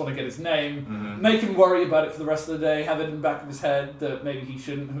fine. I just want to get his name, make him worry about it for the rest of the day, have it in the back of his head that maybe he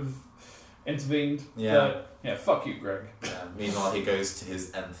shouldn't have intervened. Yeah. But, yeah, fuck you, Greg. Yeah. Meanwhile, he goes to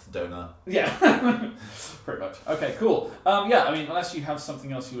his nth donut. Yeah, pretty much. Okay, cool. Yeah, I mean, unless you have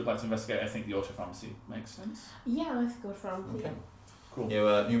something else you would like to investigate, I think the auto pharmacy makes sense. Yeah, that's a good round. Okay. Yeah. Cool.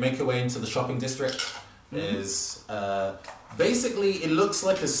 You make your way into the shopping district. Is basically it looks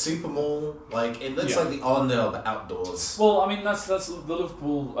like a super mall. Like it looks like the Arndale but outdoors. Well, I mean that's the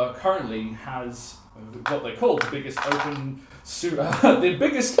Liverpool currently has what they call the biggest open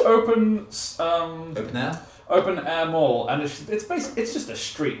open air mall, and it's just a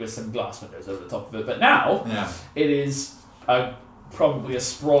street with some glass windows over the top of it. But now it is probably a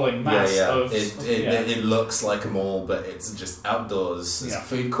sprawling mass of. It looks like a mall, but it's just outdoors. There's a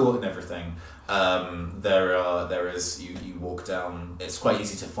food court and everything. There is you walk down. It's quite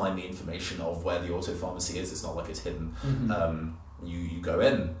easy to find the information of where the auto pharmacy is. It's not like it's hidden. You go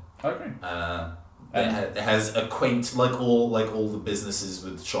in. Okay. It has a quaint like all the businesses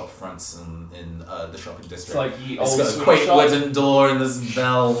with shop fronts in the shopping district. It's like it's got a quaint wooden door and there's a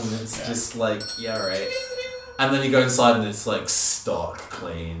bell and it's just like right. And then you go inside and it's like stark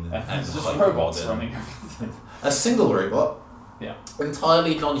clean and just like robots modern. running everything. A single robot. Yeah.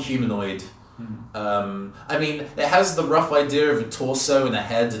 Entirely non-humanoid. I mean, it has the rough idea of a torso and a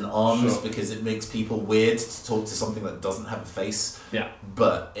head and arms because it makes people weird to talk to something that doesn't have a face. Yeah.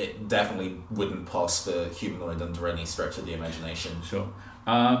 But it definitely wouldn't pass for humanoid under any stretch of the imagination. Sure.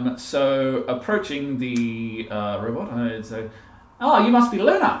 So approaching the robot, I'd say, "Oh, you must be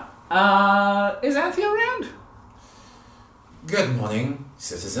Luna. Is Anthea around?" Good morning,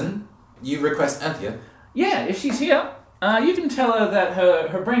 citizen. You request Anthea? Yeah, if she's here, you can tell her that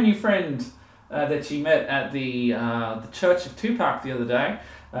her brand new friend that she met at the Church of Tupac the other day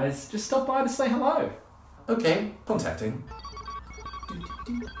has just stopped by to say hello. Okay, contacting.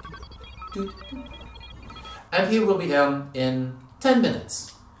 Anthea will be down in 10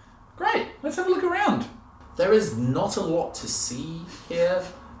 minutes. Great, let's have a look around. There is not a lot to see here.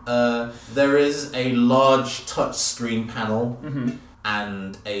 There is a large touchscreen panel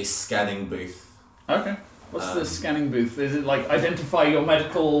and a scanning booth. Okay. What's the scanning booth? Is it like identify your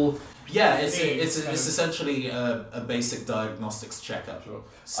medical? Yeah, it's essentially a basic diagnostics checkup. Sure.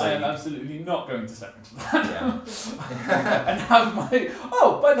 So I am absolutely not going to step into that. And have my.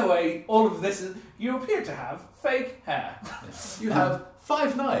 Oh, by the way, all of this is. You appear to have fake hair. You have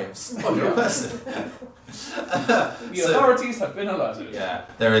 5 knives on your person. The authorities have been alerted. Yeah,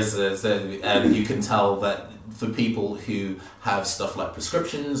 there is. You can tell that for people who have stuff like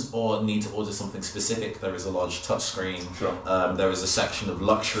prescriptions or need to order something specific, there is a large touchscreen. Sure. There is a section of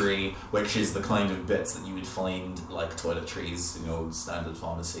luxury, which is the kind of bits that you would find like toiletries in your standard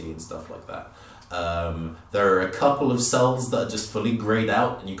pharmacy and stuff like that. There are a couple of cells that are just fully grayed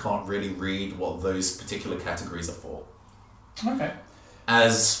out, and you can't really read what those particular categories are for. Okay.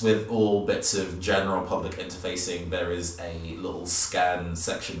 As with all bits of general public interfacing, there is a little scan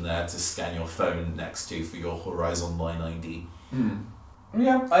section there to scan your phone next to for your Horizon Line ID.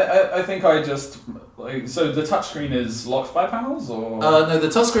 Yeah, I think I just so the touchscreen is locked by panels or No, the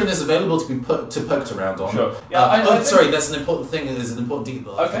touchscreen is available to be poked around on. Sure. Yeah. Sorry, that's an important thing. There's an important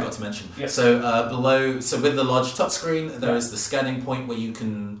detail I forgot to mention. Yes. So below, so with the large touchscreen, there is the scanning point where you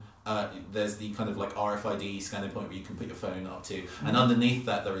can. There's the kind of like RFID scanning point where you can put your phone up to, and underneath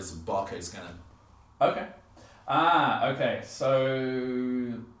that there is a barcode scanner. Okay. Okay.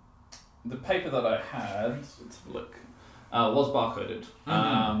 So the paper that I had, let's have a look, was barcoded.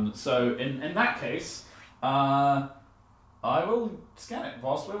 So in that case, I will scan it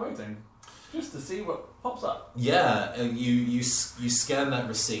whilst we're waiting, just to see what pops up. Yeah, you scan that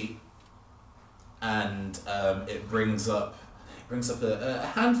receipt, and it brings up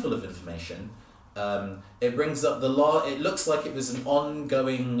a handful of information. It brings up the law. It looks like it was an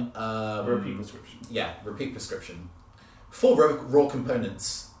ongoing Repeat prescription. Yeah, repeat prescription for raw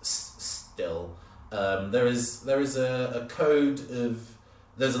components. Still, there is a code of.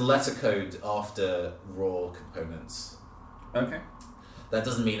 There's a letter code after raw components. Okay. That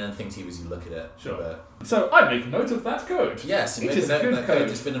doesn't mean anything to you as you look at it. Sure. But So I make a note of that code. yes, It is a good that code.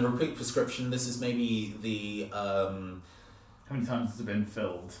 It's been a repeat prescription. This is maybe the How many times has it been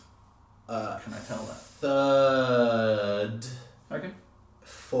filled? Can I tell that? third Okay.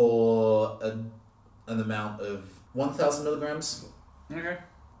 for an amount of 1,000 milligrams. Okay.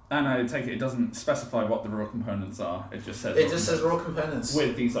 And I take it doesn't specify what the raw components are. It just says. It just says raw components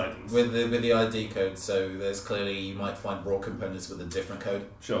with these IDs. with the ID code. So there's clearly you might find raw components with a different code.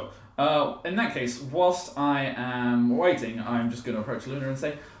 Sure. In that case, whilst I am waiting, I'm just going to approach Luna and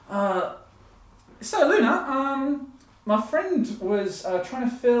say, "So Luna, my friend was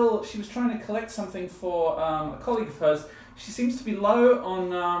She was trying to collect something for a colleague of hers. She seems to be low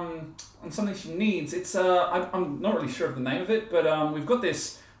on something she needs. It's I'm not really sure of the name of it, but we've got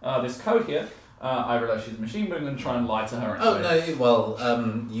this code here. I realise she's a machine, but I'm going to try and lie to her. Oh no! Well,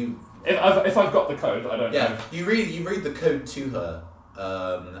 you. If I've got the code, I don't know. Yeah, you read the code to her,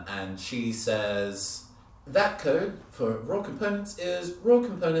 and she says that code for raw components is raw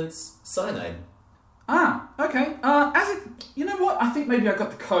components cyanide. Okay. You know what? I think maybe I got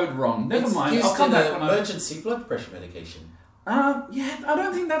the code wrong. Never It's mind. used I'll come in back when emergency blood pressure medication. Yeah, I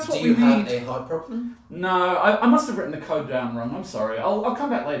don't think that's what Do we you need. have a heart problem? No, I must have written the code down wrong. I'm sorry. I'll come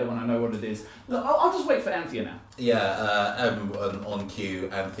back later when I know what it is. Look, I'll just wait for Anthea now. Yeah. On cue,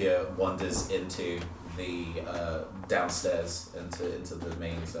 Anthea wanders into the downstairs into the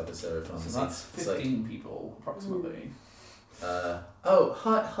main service area pharmacy. So that's It's like, 15 people approximately. Hi.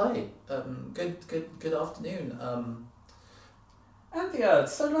 Good afternoon. Anthea,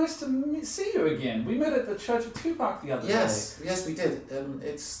 it's so nice to see you again. We met at the Church of Tupac the other day. Yes, we did.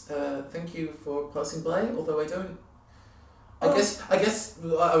 It's thank you for passing by. Although I don't. I Oh. guess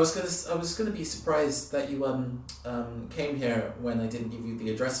I was gonna be surprised that you came here when I didn't give you the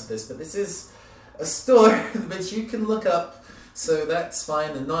address of this, but this is a store which you can look up, so that's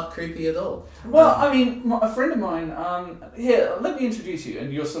fine and not creepy at all. Well, I mean, a friend of mine, here, let me introduce you,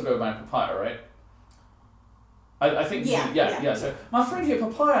 and you'll still go by Papaya, right? I think, Yeah. So, my friend here,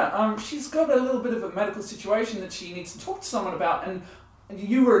 Papaya, she's got a little bit of a medical situation that she needs to talk to someone about, and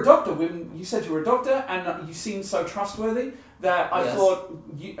you were a doctor, when you said you were a doctor, and you seemed so trustworthy that I Yes. thought,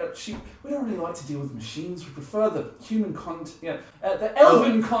 we don't really like to deal with machines, we prefer the human the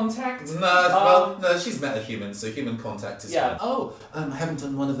elven contact. No, she's met a human, so human contact is Yeah. fine. Oh, I haven't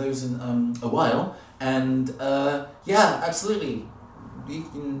done one of those in a while, and yeah, absolutely. You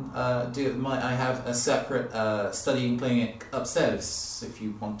can do it. I have a separate studying clinic upstairs if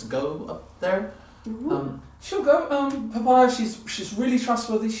you want to go up there. She'll go. Papaya, she's really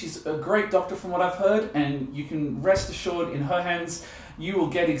trustworthy. She's a great doctor from what I've heard, and you can rest assured in her hands you will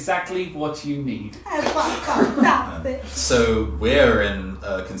get exactly what you need. That's fantastic. So we're in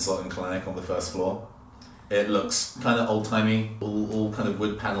a consulting clinic on the first floor. It looks kind of old-timey, all kind of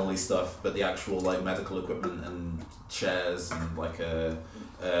wood panel-y stuff, but the actual like medical equipment and chairs and like an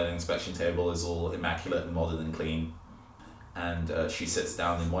inspection table is all immaculate and modern and clean. And she sits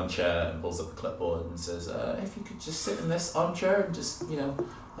down in one chair and pulls up a clipboard and says, if you could just sit in this armchair and just,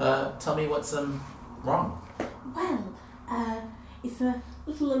 tell me what's wrong. Well, it's a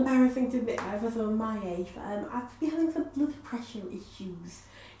little embarrassing to admit for someone my age, but I've been having some blood pressure issues,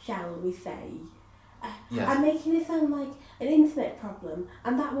 shall we say. Yes. I'm making it sound like an internet problem,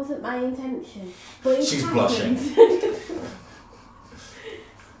 and that wasn't my intention. But it She's happened. blushing.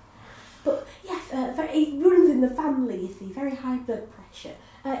 But yes, it runs in the family, you see, very high blood pressure.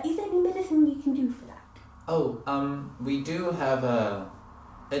 Is there any medicine you can do for that? Oh, we do have a.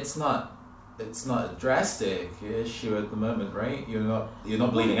 It's not a drastic issue at the moment, right? You're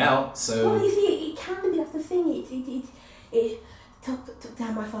not bleeding out, so. Well, you see, it can be, that's the thing. took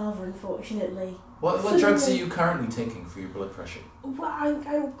down my father, unfortunately. What drugs are you currently taking for your blood pressure? Well,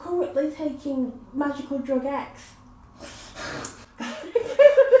 I'm currently taking Magical Drug X.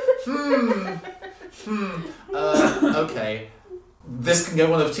 Okay. This can go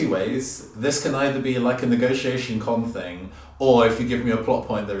one of two ways. This can either be like a negotiation con thing, or if you give me a plot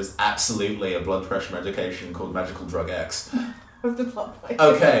point, there is absolutely a blood pressure medication called Magical Drug X. Of the plot point.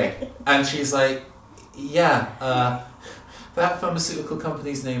 Okay. And she's like, yeah, that pharmaceutical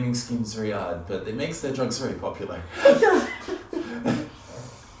company's naming scheme is very odd, but it makes their drugs very popular.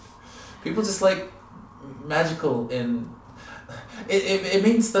 People just like magical in... It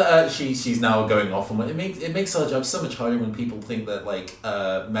means that she's now going off on what it makes our job so much harder when people think that like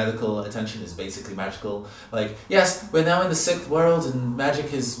medical attention is basically magical. Like, yes, we're now in the 6th world and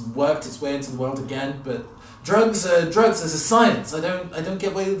magic has worked its way into the world again, but drugs as a science. I don't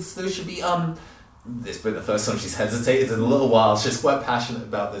get why those should be This has been the first time she's hesitated in a little while. She's quite passionate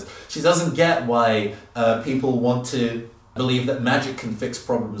about this. She doesn't get why people want to believe that magic can fix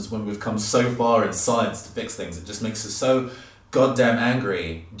problems when we've come so far in science to fix things. It just makes her so goddamn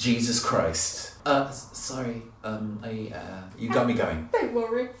angry. Jesus Christ. Sorry. You got me going. Don't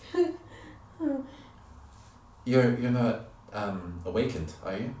worry. You're not awakened,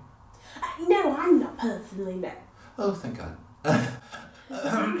 are you? No, I'm not personally, no. Oh, thank God. My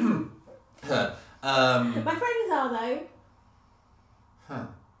friends are, though. Huh.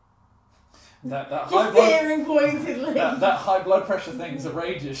 That high Just blood... staring pointedly. That high blood pressure thing's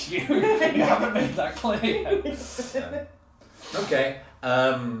outrageous. You haven't made that clear. Okay.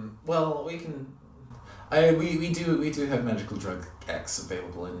 Well, we can. We do have Magical Drug X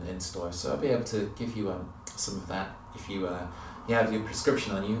available in store, so I'll be able to give you some of that if you have your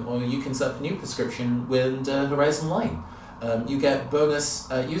prescription on you, or you can set up a new prescription with Horizon Line. You get bonus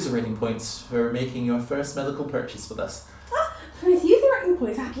user rating points for making your first medical purchase with us. With user rating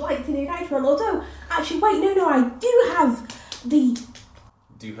points, I'd like to do that one. Although, actually, wait, no, I do have the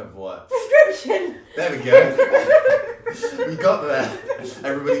Do you have what? prescription. There we go. We got there.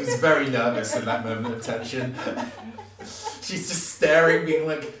 Everybody was very nervous in that moment of tension. She's just staring, being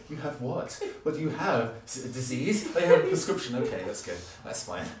like, "You have what? What do you have? Is it a disease? Oh, you have a prescription. Okay, that's good. That's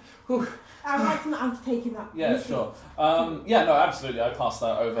fine." Whew. I'd like to know I've taken that. Yeah, sure. Yeah, no, absolutely. I passed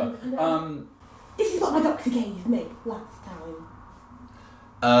that over. This is what my doctor gave me last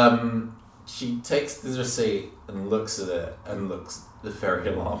time. She takes the receipt and looks at it and looks very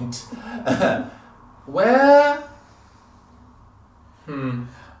alarmed. Where?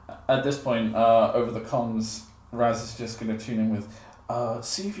 At this point, over the comms, Raz is just going to tune in with,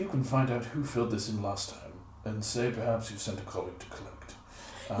 see if you can find out who filled this in last time, and say perhaps you sent a colleague to collect.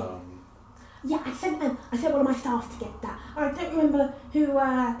 Yeah, I sent one of my staff to get that. I don't remember who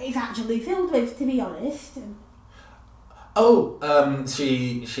it's actually filled with, to be honest.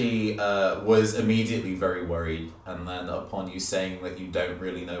 She was immediately very worried, and then upon you saying that you don't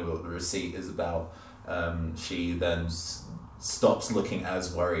really know what the receipt is about, she then stops looking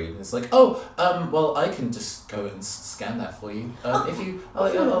as worried. It's like, well, I can just go and scan that for you. If you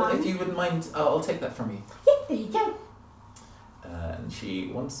wouldn't mind, I'll take that from you. Yeah, there you go. And she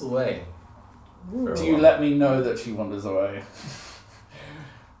wanders away. Do you let me know that she wanders away?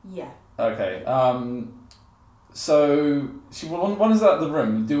 Yeah. Okay. So she wanders out of the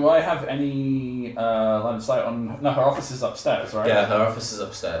room. Do I have any line of sight on? No, her office is upstairs, right? Yeah, her office is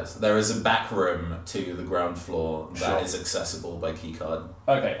upstairs. There is a back room to the ground floor that is Sure. accessible by keycard.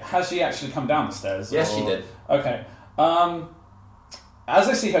 Okay. Has she actually come down the stairs? Yes, or- she did. Okay. As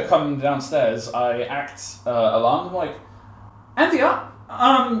I see her come downstairs, I act alarmed. I'm like, Anthea,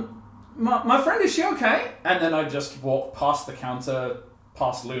 my friend, is she okay? And then I just walk past the counter,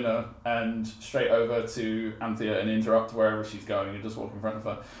 past Luna, and straight over to Anthea and interrupt wherever she's going and just walk in front of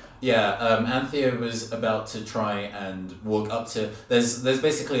her. Yeah, Anthea was about to try and walk up to... There's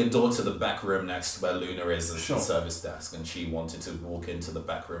basically a door to the back room next to where Luna is as Sure. the service desk, and she wanted to walk into the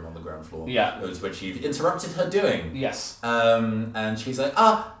back room on the ground floor. Yeah. Which you've interrupted her doing. Yes. And she's like,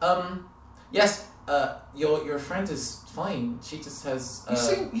 yes, your friend is fine. She just has...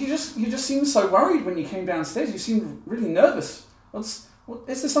 You just seemed so worried when you came downstairs. You seemed really nervous. Is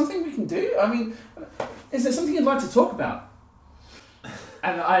there something we can do? I mean, is there something you'd like to talk about?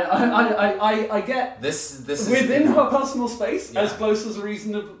 And I get This within her personal space, Yeah. as close as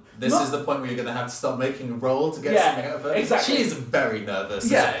reasonable. This is the point where you're going to have to start making a roll to get Yeah, something out of her. exactly. She is very nervous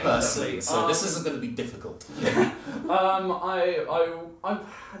Yeah, as a person, exactly. so this isn't going to be difficult. I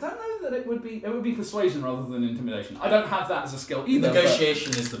don't know that it would be persuasion rather than intimidation. I don't have that as a skill either.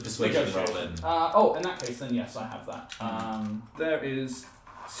 Negotiation is the persuasion Negotiation. roll in. In that case, then yes, I have that. There is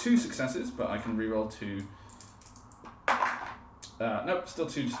 2 successes, but I can reroll 2. Nope, still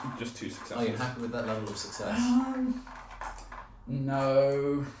just two Are you successes. happy with that level of success?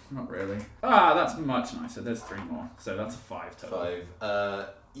 No, not really. That's much nicer. There's 3 more, so that's a 5 total. 5.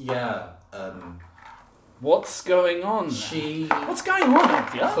 Yeah. What's going on? She What's going on,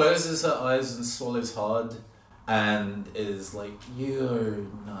 Anthea? closes her eyes and swallows hard, and is like, "You're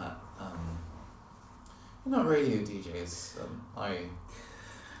not radio DJs.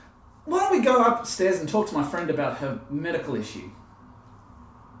 Why don't we go upstairs and talk to my friend about her medical issue?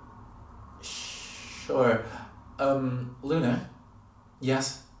 Sure. Luna?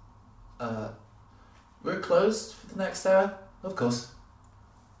 Yes? We're closed for the next hour? Of course.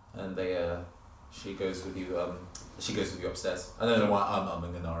 And she goes with you, upstairs. I don't know why I'm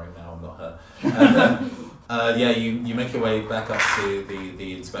umming and ahhing now, I'm not her. Yeah, you make your way back up to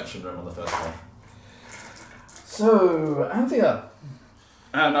the inspection room on the first floor. So, Anthea.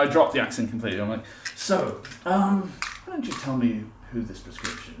 And I dropped the accent completely. I'm like, so, why don't you tell me who this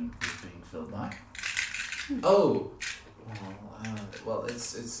prescription is being filled by? Oh, well,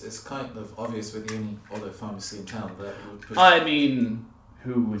 it's kind of obvious with the only other pharmacy in town that would... I mean,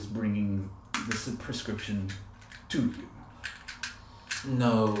 who is bringing this prescription to you?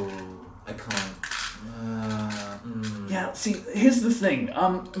 No, I can't. Yeah, see, here's the thing.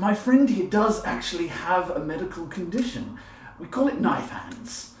 My friend here does actually have a medical condition. We call it knife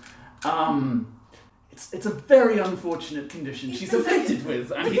hands. It's a very unfortunate condition she's afflicted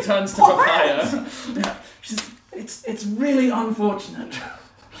with, and he turns to Papaya. Yeah, it's really unfortunate.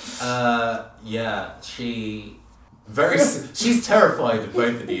 Yeah, she's terrified of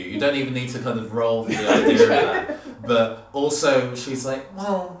both of you. You don't even need to kind of roll for the idea of that. But also, she's like,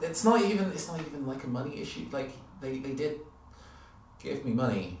 well, it's not even like a money issue. Like they did give me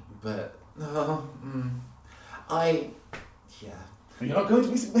money, but You're not going to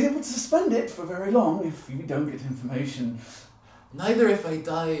be able to suspend it for very long if you don't get information. Neither if I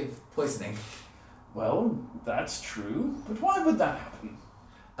die of poisoning. Well, that's true, but why would that happen?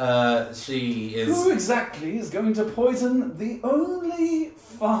 She is... Who exactly is going to poison the only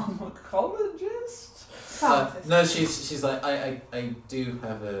pharmacologist? No, she's like, I do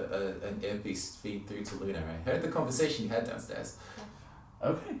have an earpiece feed through to Luna. I heard the conversation you had downstairs.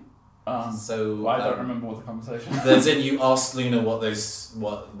 Okay. So I don't remember what the conversation was. There's in you asked Luna what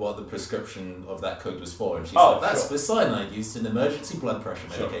the prescription of that code was for, and she's like, that's for cyanide used in emergency blood pressure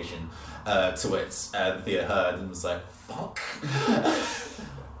medication. To which Anthea heard and was like, fuck.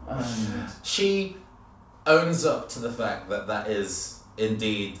 She owns up to the fact that is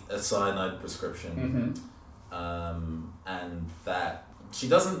indeed a cyanide prescription. And that she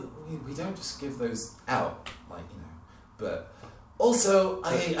doesn't, we don't just give those out, but also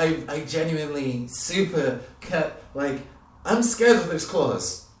I genuinely super I'm scared of those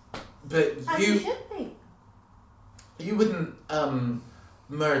claws, but you should be. You wouldn't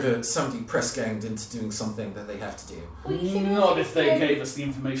murder somebody press ganged into doing something that they have to do. Well, not if they gave us the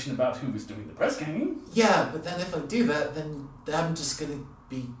information about who was doing the press ganging. Yeah, but then if I do that, then I'm just gonna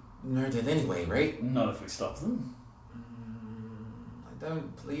be murdered anyway, right? Not if we stop them. I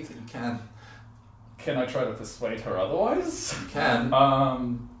don't believe that you can. Can I try to persuade her otherwise? You can.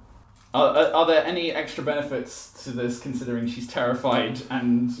 Are there any extra benefits to this, considering she's terrified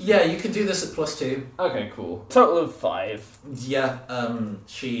and... Yeah, you can do this at +2. Okay, cool. Total of 5. Yeah,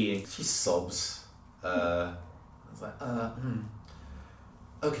 she sobs. I was like,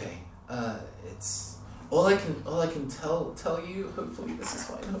 okay, it's... All I can tell you, hopefully this is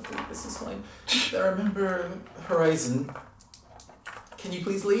fine. I remember Horizon. Can you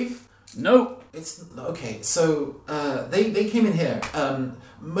please leave? Nope. It's okay. So they came in here.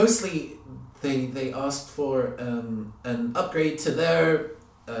 Mostly they asked for an upgrade to their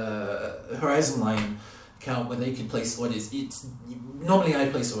Horizon line account where they could place orders. It's normally I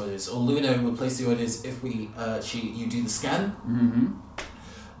place orders, or Luna will place the orders if you do the scan. Mm-hmm.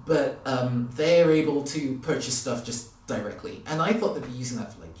 But they are able to purchase stuff just directly, and I thought they'd be using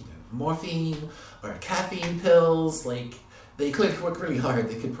that for morphine or caffeine pills. They could work really hard.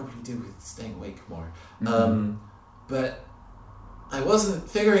 They could probably do with staying awake more. Mm-hmm. But I wasn't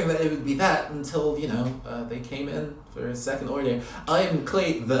figuring that it would be that until they came in for a second order. I am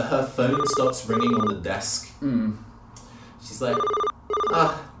clear that her phone starts ringing on the desk. She's like,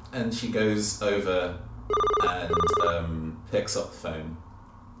 and she goes over and picks up the phone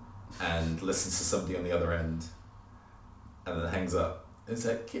and listens to somebody on the other end, and then hangs up. And it's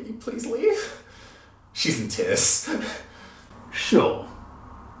like, can you please leave? She's in tears. Sure.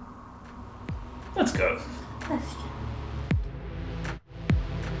 Let's go. Let's go.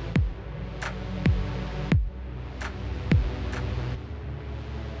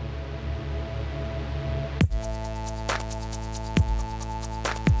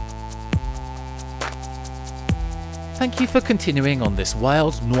 thank you for continuing on this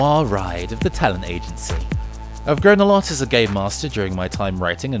wild noir ride of the talent agency. I've grown a lot as a game master during my time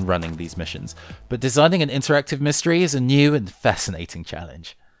writing and running these missions, but designing an interactive mystery is a new and fascinating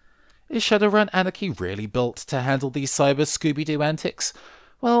challenge. Is Shadowrun Anarchy really built to handle these cyber Scooby-Doo antics?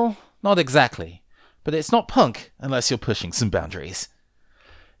 Well, not exactly, but it's not punk unless you're pushing some boundaries.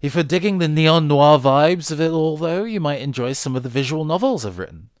 If you're digging the neon noir vibes of it all, though, you might enjoy some of the visual novels I've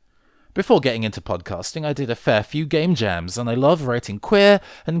written. Before getting into podcasting, I did a fair few game jams, and I love writing queer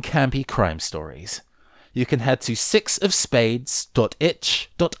and campy crime stories. You can head to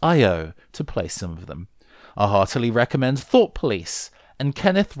sixofspades.itch.io to play some of them. I heartily recommend Thought Police and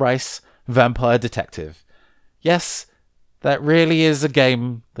Kenneth Rice, Vampire Detective. Yes, that really is a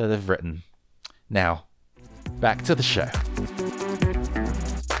game that I've written. Now, back to the show.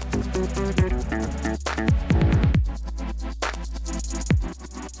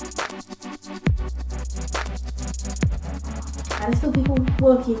 There's still people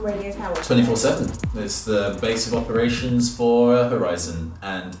working Radio Tower. 24/7. It's the base of operations for Horizon,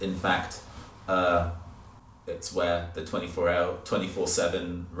 and in fact, it's where the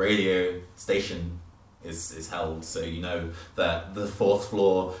 24/7 radio station is held. So you know that the 4th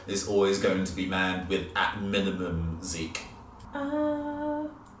floor is always going to be manned with, at minimum, Zeke. Yeah,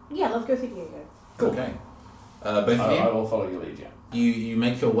 let's go see Diego. Cool. Okay. Both of I you. will follow your lead, yeah. You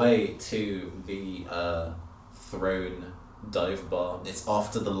make your way to the Throne dive bar. It's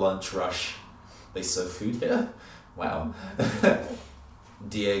after the lunch rush. They serve food here. Wow.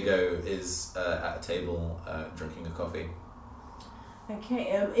 Diego is at a table drinking a coffee. Okay,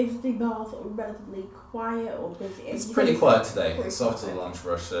 is the bar sort of relatively quiet or busy? It's pretty quiet today. Pretty It's after the quiet. lunch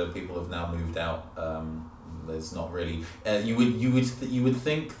rush, so people have now moved out. There's not really. You would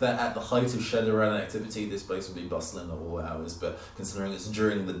think that at the height of Shadowrun activity, this place would be bustling at all hours. But considering it's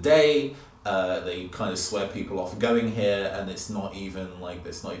during the day, they kind of swear people off going here, and it's not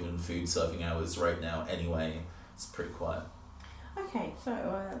even food serving hours right now. Anyway, it's pretty quiet. Okay, so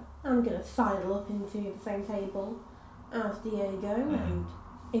I'm going to sidle up into the same table as Diego and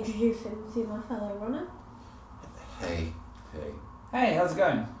introduce him to my fellow runner. Hey. Hey, how's it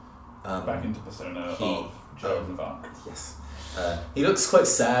going? Um, Back into persona he- of Joe the Vark. Yes. He looks quite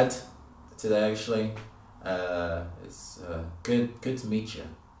sad today, actually. It's good to meet you.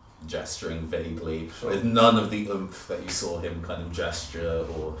 Gesturing vaguely, Sure. with none of the oomph that you saw him kind of gesture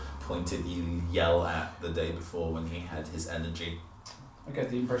or pointedly yell at the day before when he had his energy. I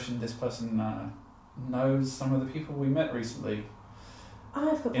get the impression this person knows some of the people we met recently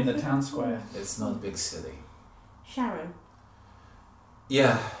I've got in the coffee. town square. It's not a big city. Sharon.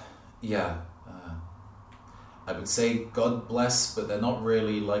 Yeah. I would say God bless, but they're not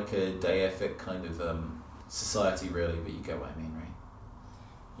really like a deific kind of society, really. But you get what I mean, right?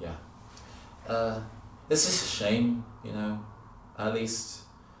 Yeah. It's just a shame, you know. At least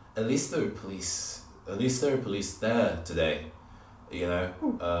there were police. At least there were police there today, you know.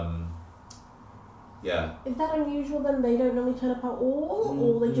 Yeah. Is that unusual then? They don't normally turn up at all,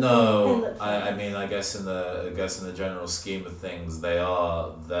 or they just No, look I mean, I guess in the general scheme of things, they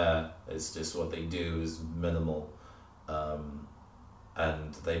are there. It's just what they do is minimal,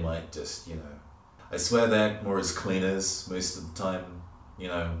 and they might just, you know, I swear they're more as cleaners most of the time. You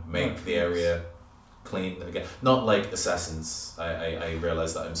know, make the area clean again. Not like assassins. I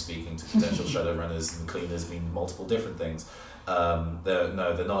realize that I'm speaking to potential Shadowrunners, and cleaners mean multiple different things. They're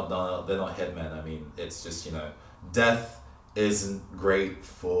not hitmen. I mean, it's just, you know, death isn't great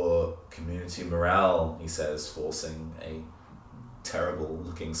for community morale, he says, forcing a terrible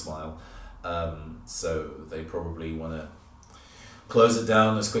looking smile. So they probably want to close it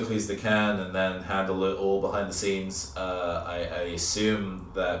down as quickly as they can and then handle it all behind the scenes. I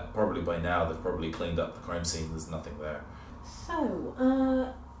assume that probably by now they've probably cleaned up the crime scene. There's nothing there.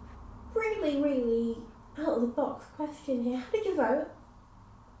 So, really out of the box question here. How did you vote?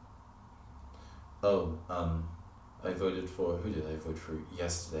 Oh, I voted for... Who did I vote for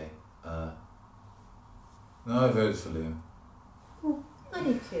yesterday? No, I voted for Liam. I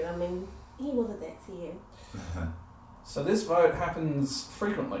did too. I mean, he was a dick to you. So this vote happens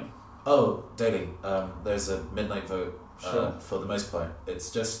frequently. Oh, daily. There's a midnight vote Sure. for the most part.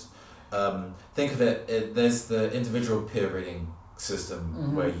 It's just... think of it, there's the individual peer rating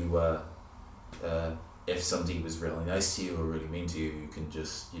system where you... if somebody was really nice to you or really mean to you, you can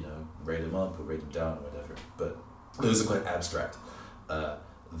just, you know, rate them up or rate them down or whatever. But those are quite abstract.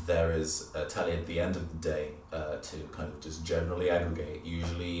 There is a tally at the end of the day to kind of just generally aggregate,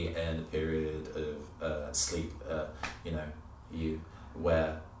 usually in a period of sleep, you know,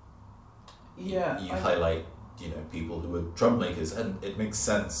 where Yeah. you highlight, you know, people who are troublemakers, and it makes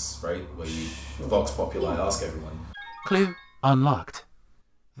sense, right? Where you Vox Populi ask everyone. Clue unlocked.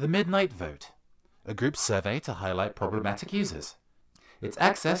 The Midnight Vote, a group survey to highlight problematic users. It's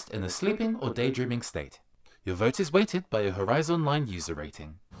accessed in a sleeping or daydreaming state. Your vote is weighted by a Horizon Online user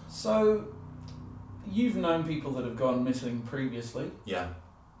rating. So, you've known people that have gone missing previously. Yeah.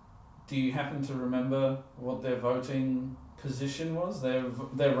 Do you happen to remember what their voting position was,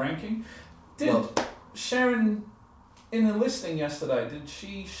 their ranking? Did Sharon, in the listing yesterday, did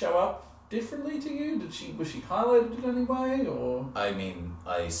she show up differently to you? Was she highlighted in any way, or? I mean,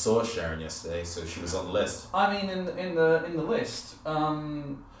 I saw Sharon yesterday, so she was on the list. I mean, in the list.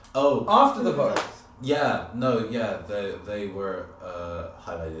 Oh. After the vote. Yeah, they were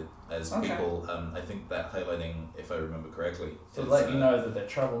highlighted as people. I think that highlighting, if I remember correctly, to let you know that they're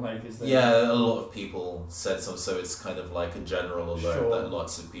troublemakers. Yeah, a lot of people said so it's kind of like a general alert that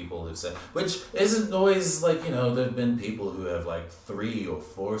lots of people have said, which isn't always like, there've been people who have like 3 or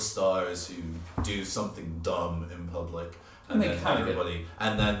 4 stars who do something dumb in public. And then everybody,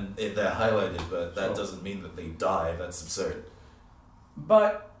 and then they're highlighted, but that doesn't mean that they die. That's absurd.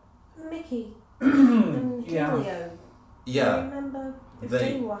 But Mickey and Yeah. Julio. Yeah. Do you remember if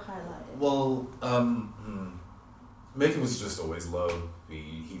they were highlighted? Well, Mickey was just always low.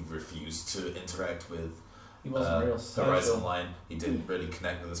 He refused to interact with he wasn't real Horizon Online. He didn't really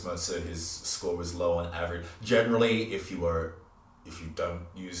connect with us much, so his score was low on average. Generally, if you don't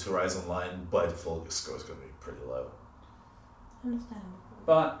use Horizon Online, by default your score is going to be pretty low. Understandable.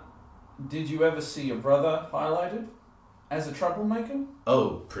 But did you ever see your brother highlighted as a troublemaker?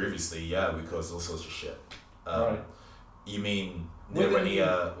 Oh, previously, yeah, we caused all sorts of shit. Right. You mean when he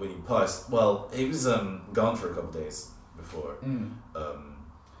passed? Well, he was gone for a couple of days before.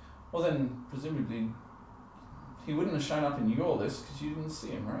 Well, then presumably he wouldn't have shown up in your list because you didn't see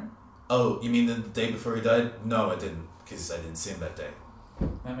him, right? Oh, you mean the day before he died? No, I didn't, because I didn't see him that day.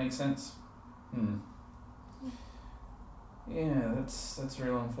 That makes sense. Yeah, that's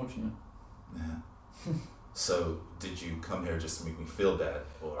real unfortunate. Yeah. So, did you come here just to make me feel bad?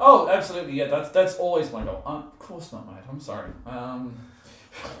 Or? Oh, absolutely, yeah, that's always my goal. Of course not, mate, I'm sorry.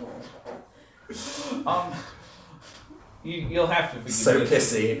 You'll have to forgive so me.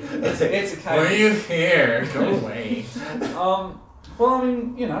 pissy. It's a case. Why are you here? Go away. Well, I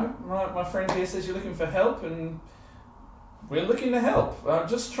mean, my friend here says you're looking for help, and we're looking to help. I'm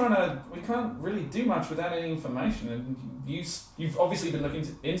just trying to. We can't really do much without any information, and you've obviously been looking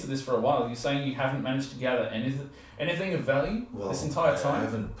into this for a while. You're saying you haven't managed to gather anything of value this entire time. I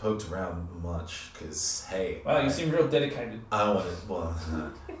haven't poked around much because hey. Wow, you seem real dedicated. I don't want to. Well,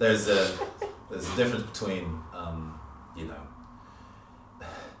 there's a difference between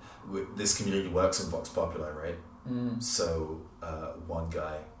this community works in Vox Populi, right? So one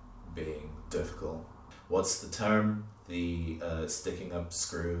guy being difficult. What's the term? The sticking up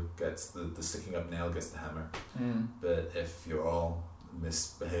screw gets the sticking up nail gets the hammer. But if you're all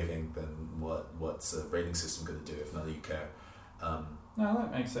misbehaving, then what's a rating system going to do if none of you care? No,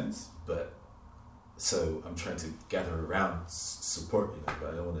 that makes sense. But so I'm trying to gather around support, but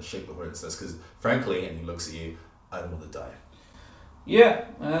I don't want to shake the hornet's nest because, frankly, and he looks at you, I don't want to die. Yeah,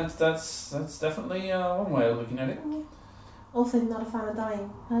 that's definitely one way of looking at it. Also, not a fan of dying,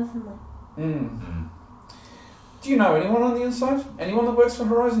 personally. Do you know anyone on the inside? Anyone that works for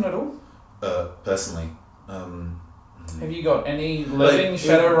Horizon at all? Personally, have you got any living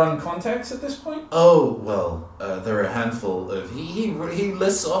Shadowrun contacts at this point? Oh well, there are a handful of. He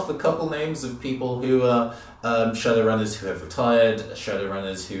lists off a couple names of people who are Shadowrunners who have retired,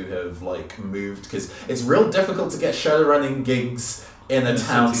 Shadowrunners who have moved, because it's real difficult to get Shadowrunning gigs in a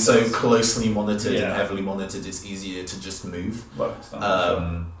town so closely monitored and heavily monitored. It's easier to just move.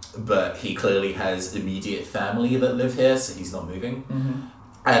 But he clearly has immediate family that live here, so he's not moving.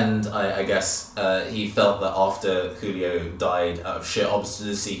 And I guess he felt that after Julio died, out of sheer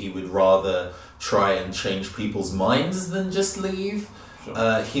obstinacy, he would rather try and change people's minds than just leave.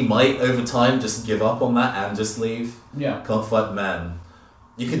 Sure. He might, over time, just give up on that and just leave. Yeah. Can't fight the man.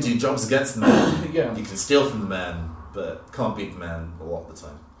 You can do jobs against the man. Yeah. You can steal from the man, but can't beat the man a lot of the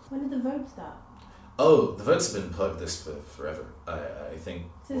time. When did the vote start? Oh, the votes have been part of this for forever. I think.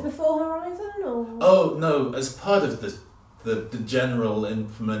 Since before Horizon, or? Oh no, as part of the general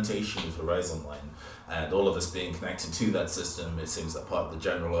implementation of Horizon Online, and all of us being connected to that system, it seems that part of the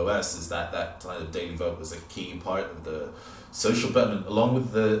general OS is that kind of daily vote was a key part of the social betterment, along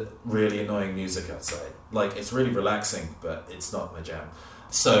with the really annoying music outside. It's really relaxing, but it's not my jam.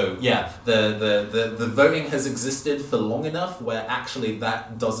 So yeah, the voting has existed for long enough where actually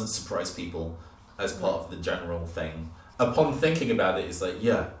that doesn't surprise people as part of the general thing. Upon thinking about it, it's the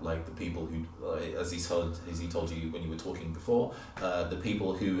people who, as he told you when you were talking before, the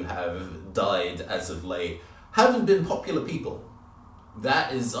people who have died as of late haven't been popular people.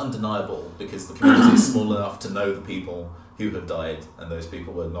 That is undeniable because the community is small enough to know the people who have died, and those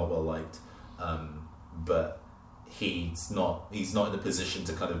people were not well liked. But he's not in a position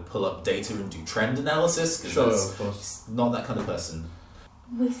to kind of pull up data and do trend analysis because of course. he's not that kind of person.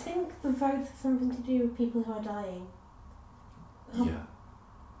 We think the votes have something to do with people who are dying. Yeah.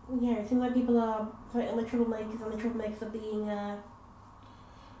 Yeah, it seems like people are voting the troublemakers, and the troublemakers are being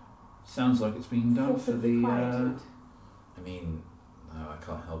Sounds like it's being done for forcibly the. quieted. I mean, no, I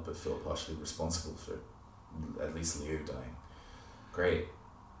can't help but feel partially responsible for at least Leo dying. Great.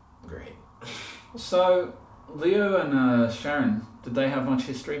 So, Leo and Sharon, did they have much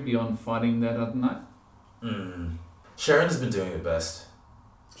history beyond fighting that other night? Sharon's been doing her best.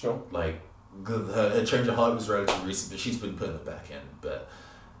 Sure. Like, her change of heart was relatively recent, but she's been putting it back in. But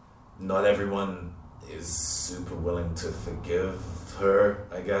not everyone is super willing to forgive her,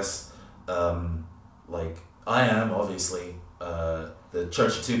 I guess. Like, I am, obviously. The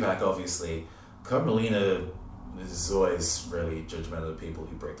Church of Tupac, obviously. Carmelina is always really judgmental of people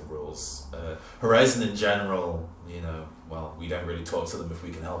who break the rules. Horizon in general, well, we don't really talk to them if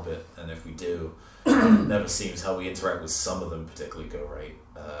we can help it, and if we do, it never seems how we interact with some of them particularly go right.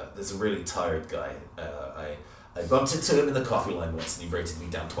 There's a really tired guy. I bumped into him in the coffee line once, and he rated me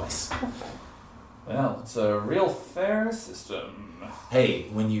down twice. Well, it's a real fair system. Hey,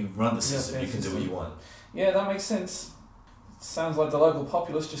 when you run the system, fair you can do what you want. Yeah, that makes sense. Sounds like the local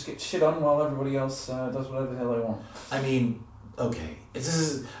populace just get shit on while everybody else does whatever the hell they want. I mean, okay,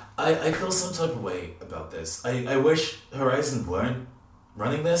 I feel some type of way about this. I wish Horizon weren't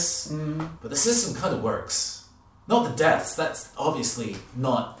running this, but the system kind of works. Not the deaths, that's obviously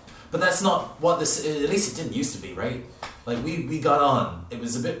not, but that's not what this, at least it didn't used to be, right? Like, we got on, it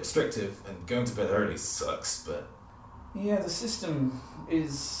was a bit restrictive, and going to bed early sucks, but... Yeah, the system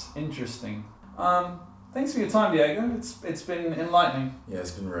is interesting. Thanks for your time, Diego. It's been enlightening. Yeah,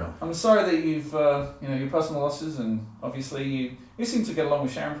 it's been real. I'm sorry that you've your personal losses, and obviously you seem to get along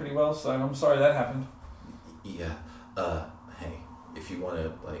with Sharon pretty well, so I'm sorry that happened. Yeah, hey, if you want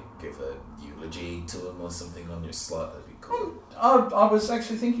to, like, give a eulogy to him or something on your slot, that'd be cool. I was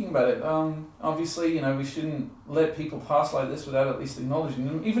actually thinking about it. Obviously, we shouldn't let people pass like this without at least acknowledging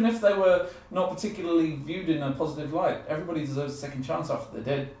them, even if they were not particularly viewed in a positive light. Everybody deserves a second chance after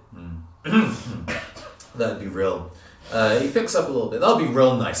they're dead. That'd be real. He picks up a little bit. That'll be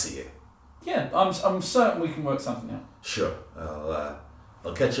real nice of you. Yeah, I'm certain we can work something out. Sure.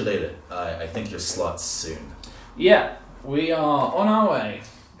 I'll catch you later. I think your slot's soon. Yeah, we are on our way.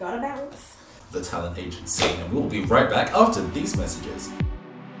 Gotta balance. The Talent Agency, and we'll be right back after these messages.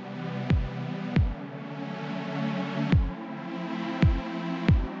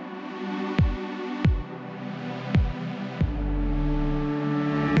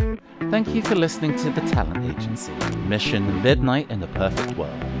 Thank you for listening to The Talent Agency, Mission Midnight in the Perfect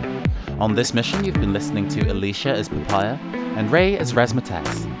World. On this mission, you've been listening to Alicia as Papaya and Ray as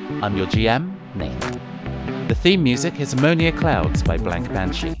Razmataz. I'm your GM, Nate. The theme music is Ammonia Clouds by Blank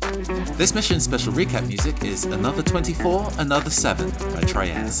Banshee. This mission's special recap music is Another 24, Another 7 by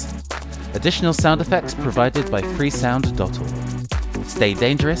Triaz. Additional sound effects provided by freesound.org. Stay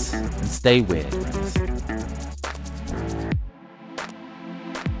dangerous and stay weird, friends.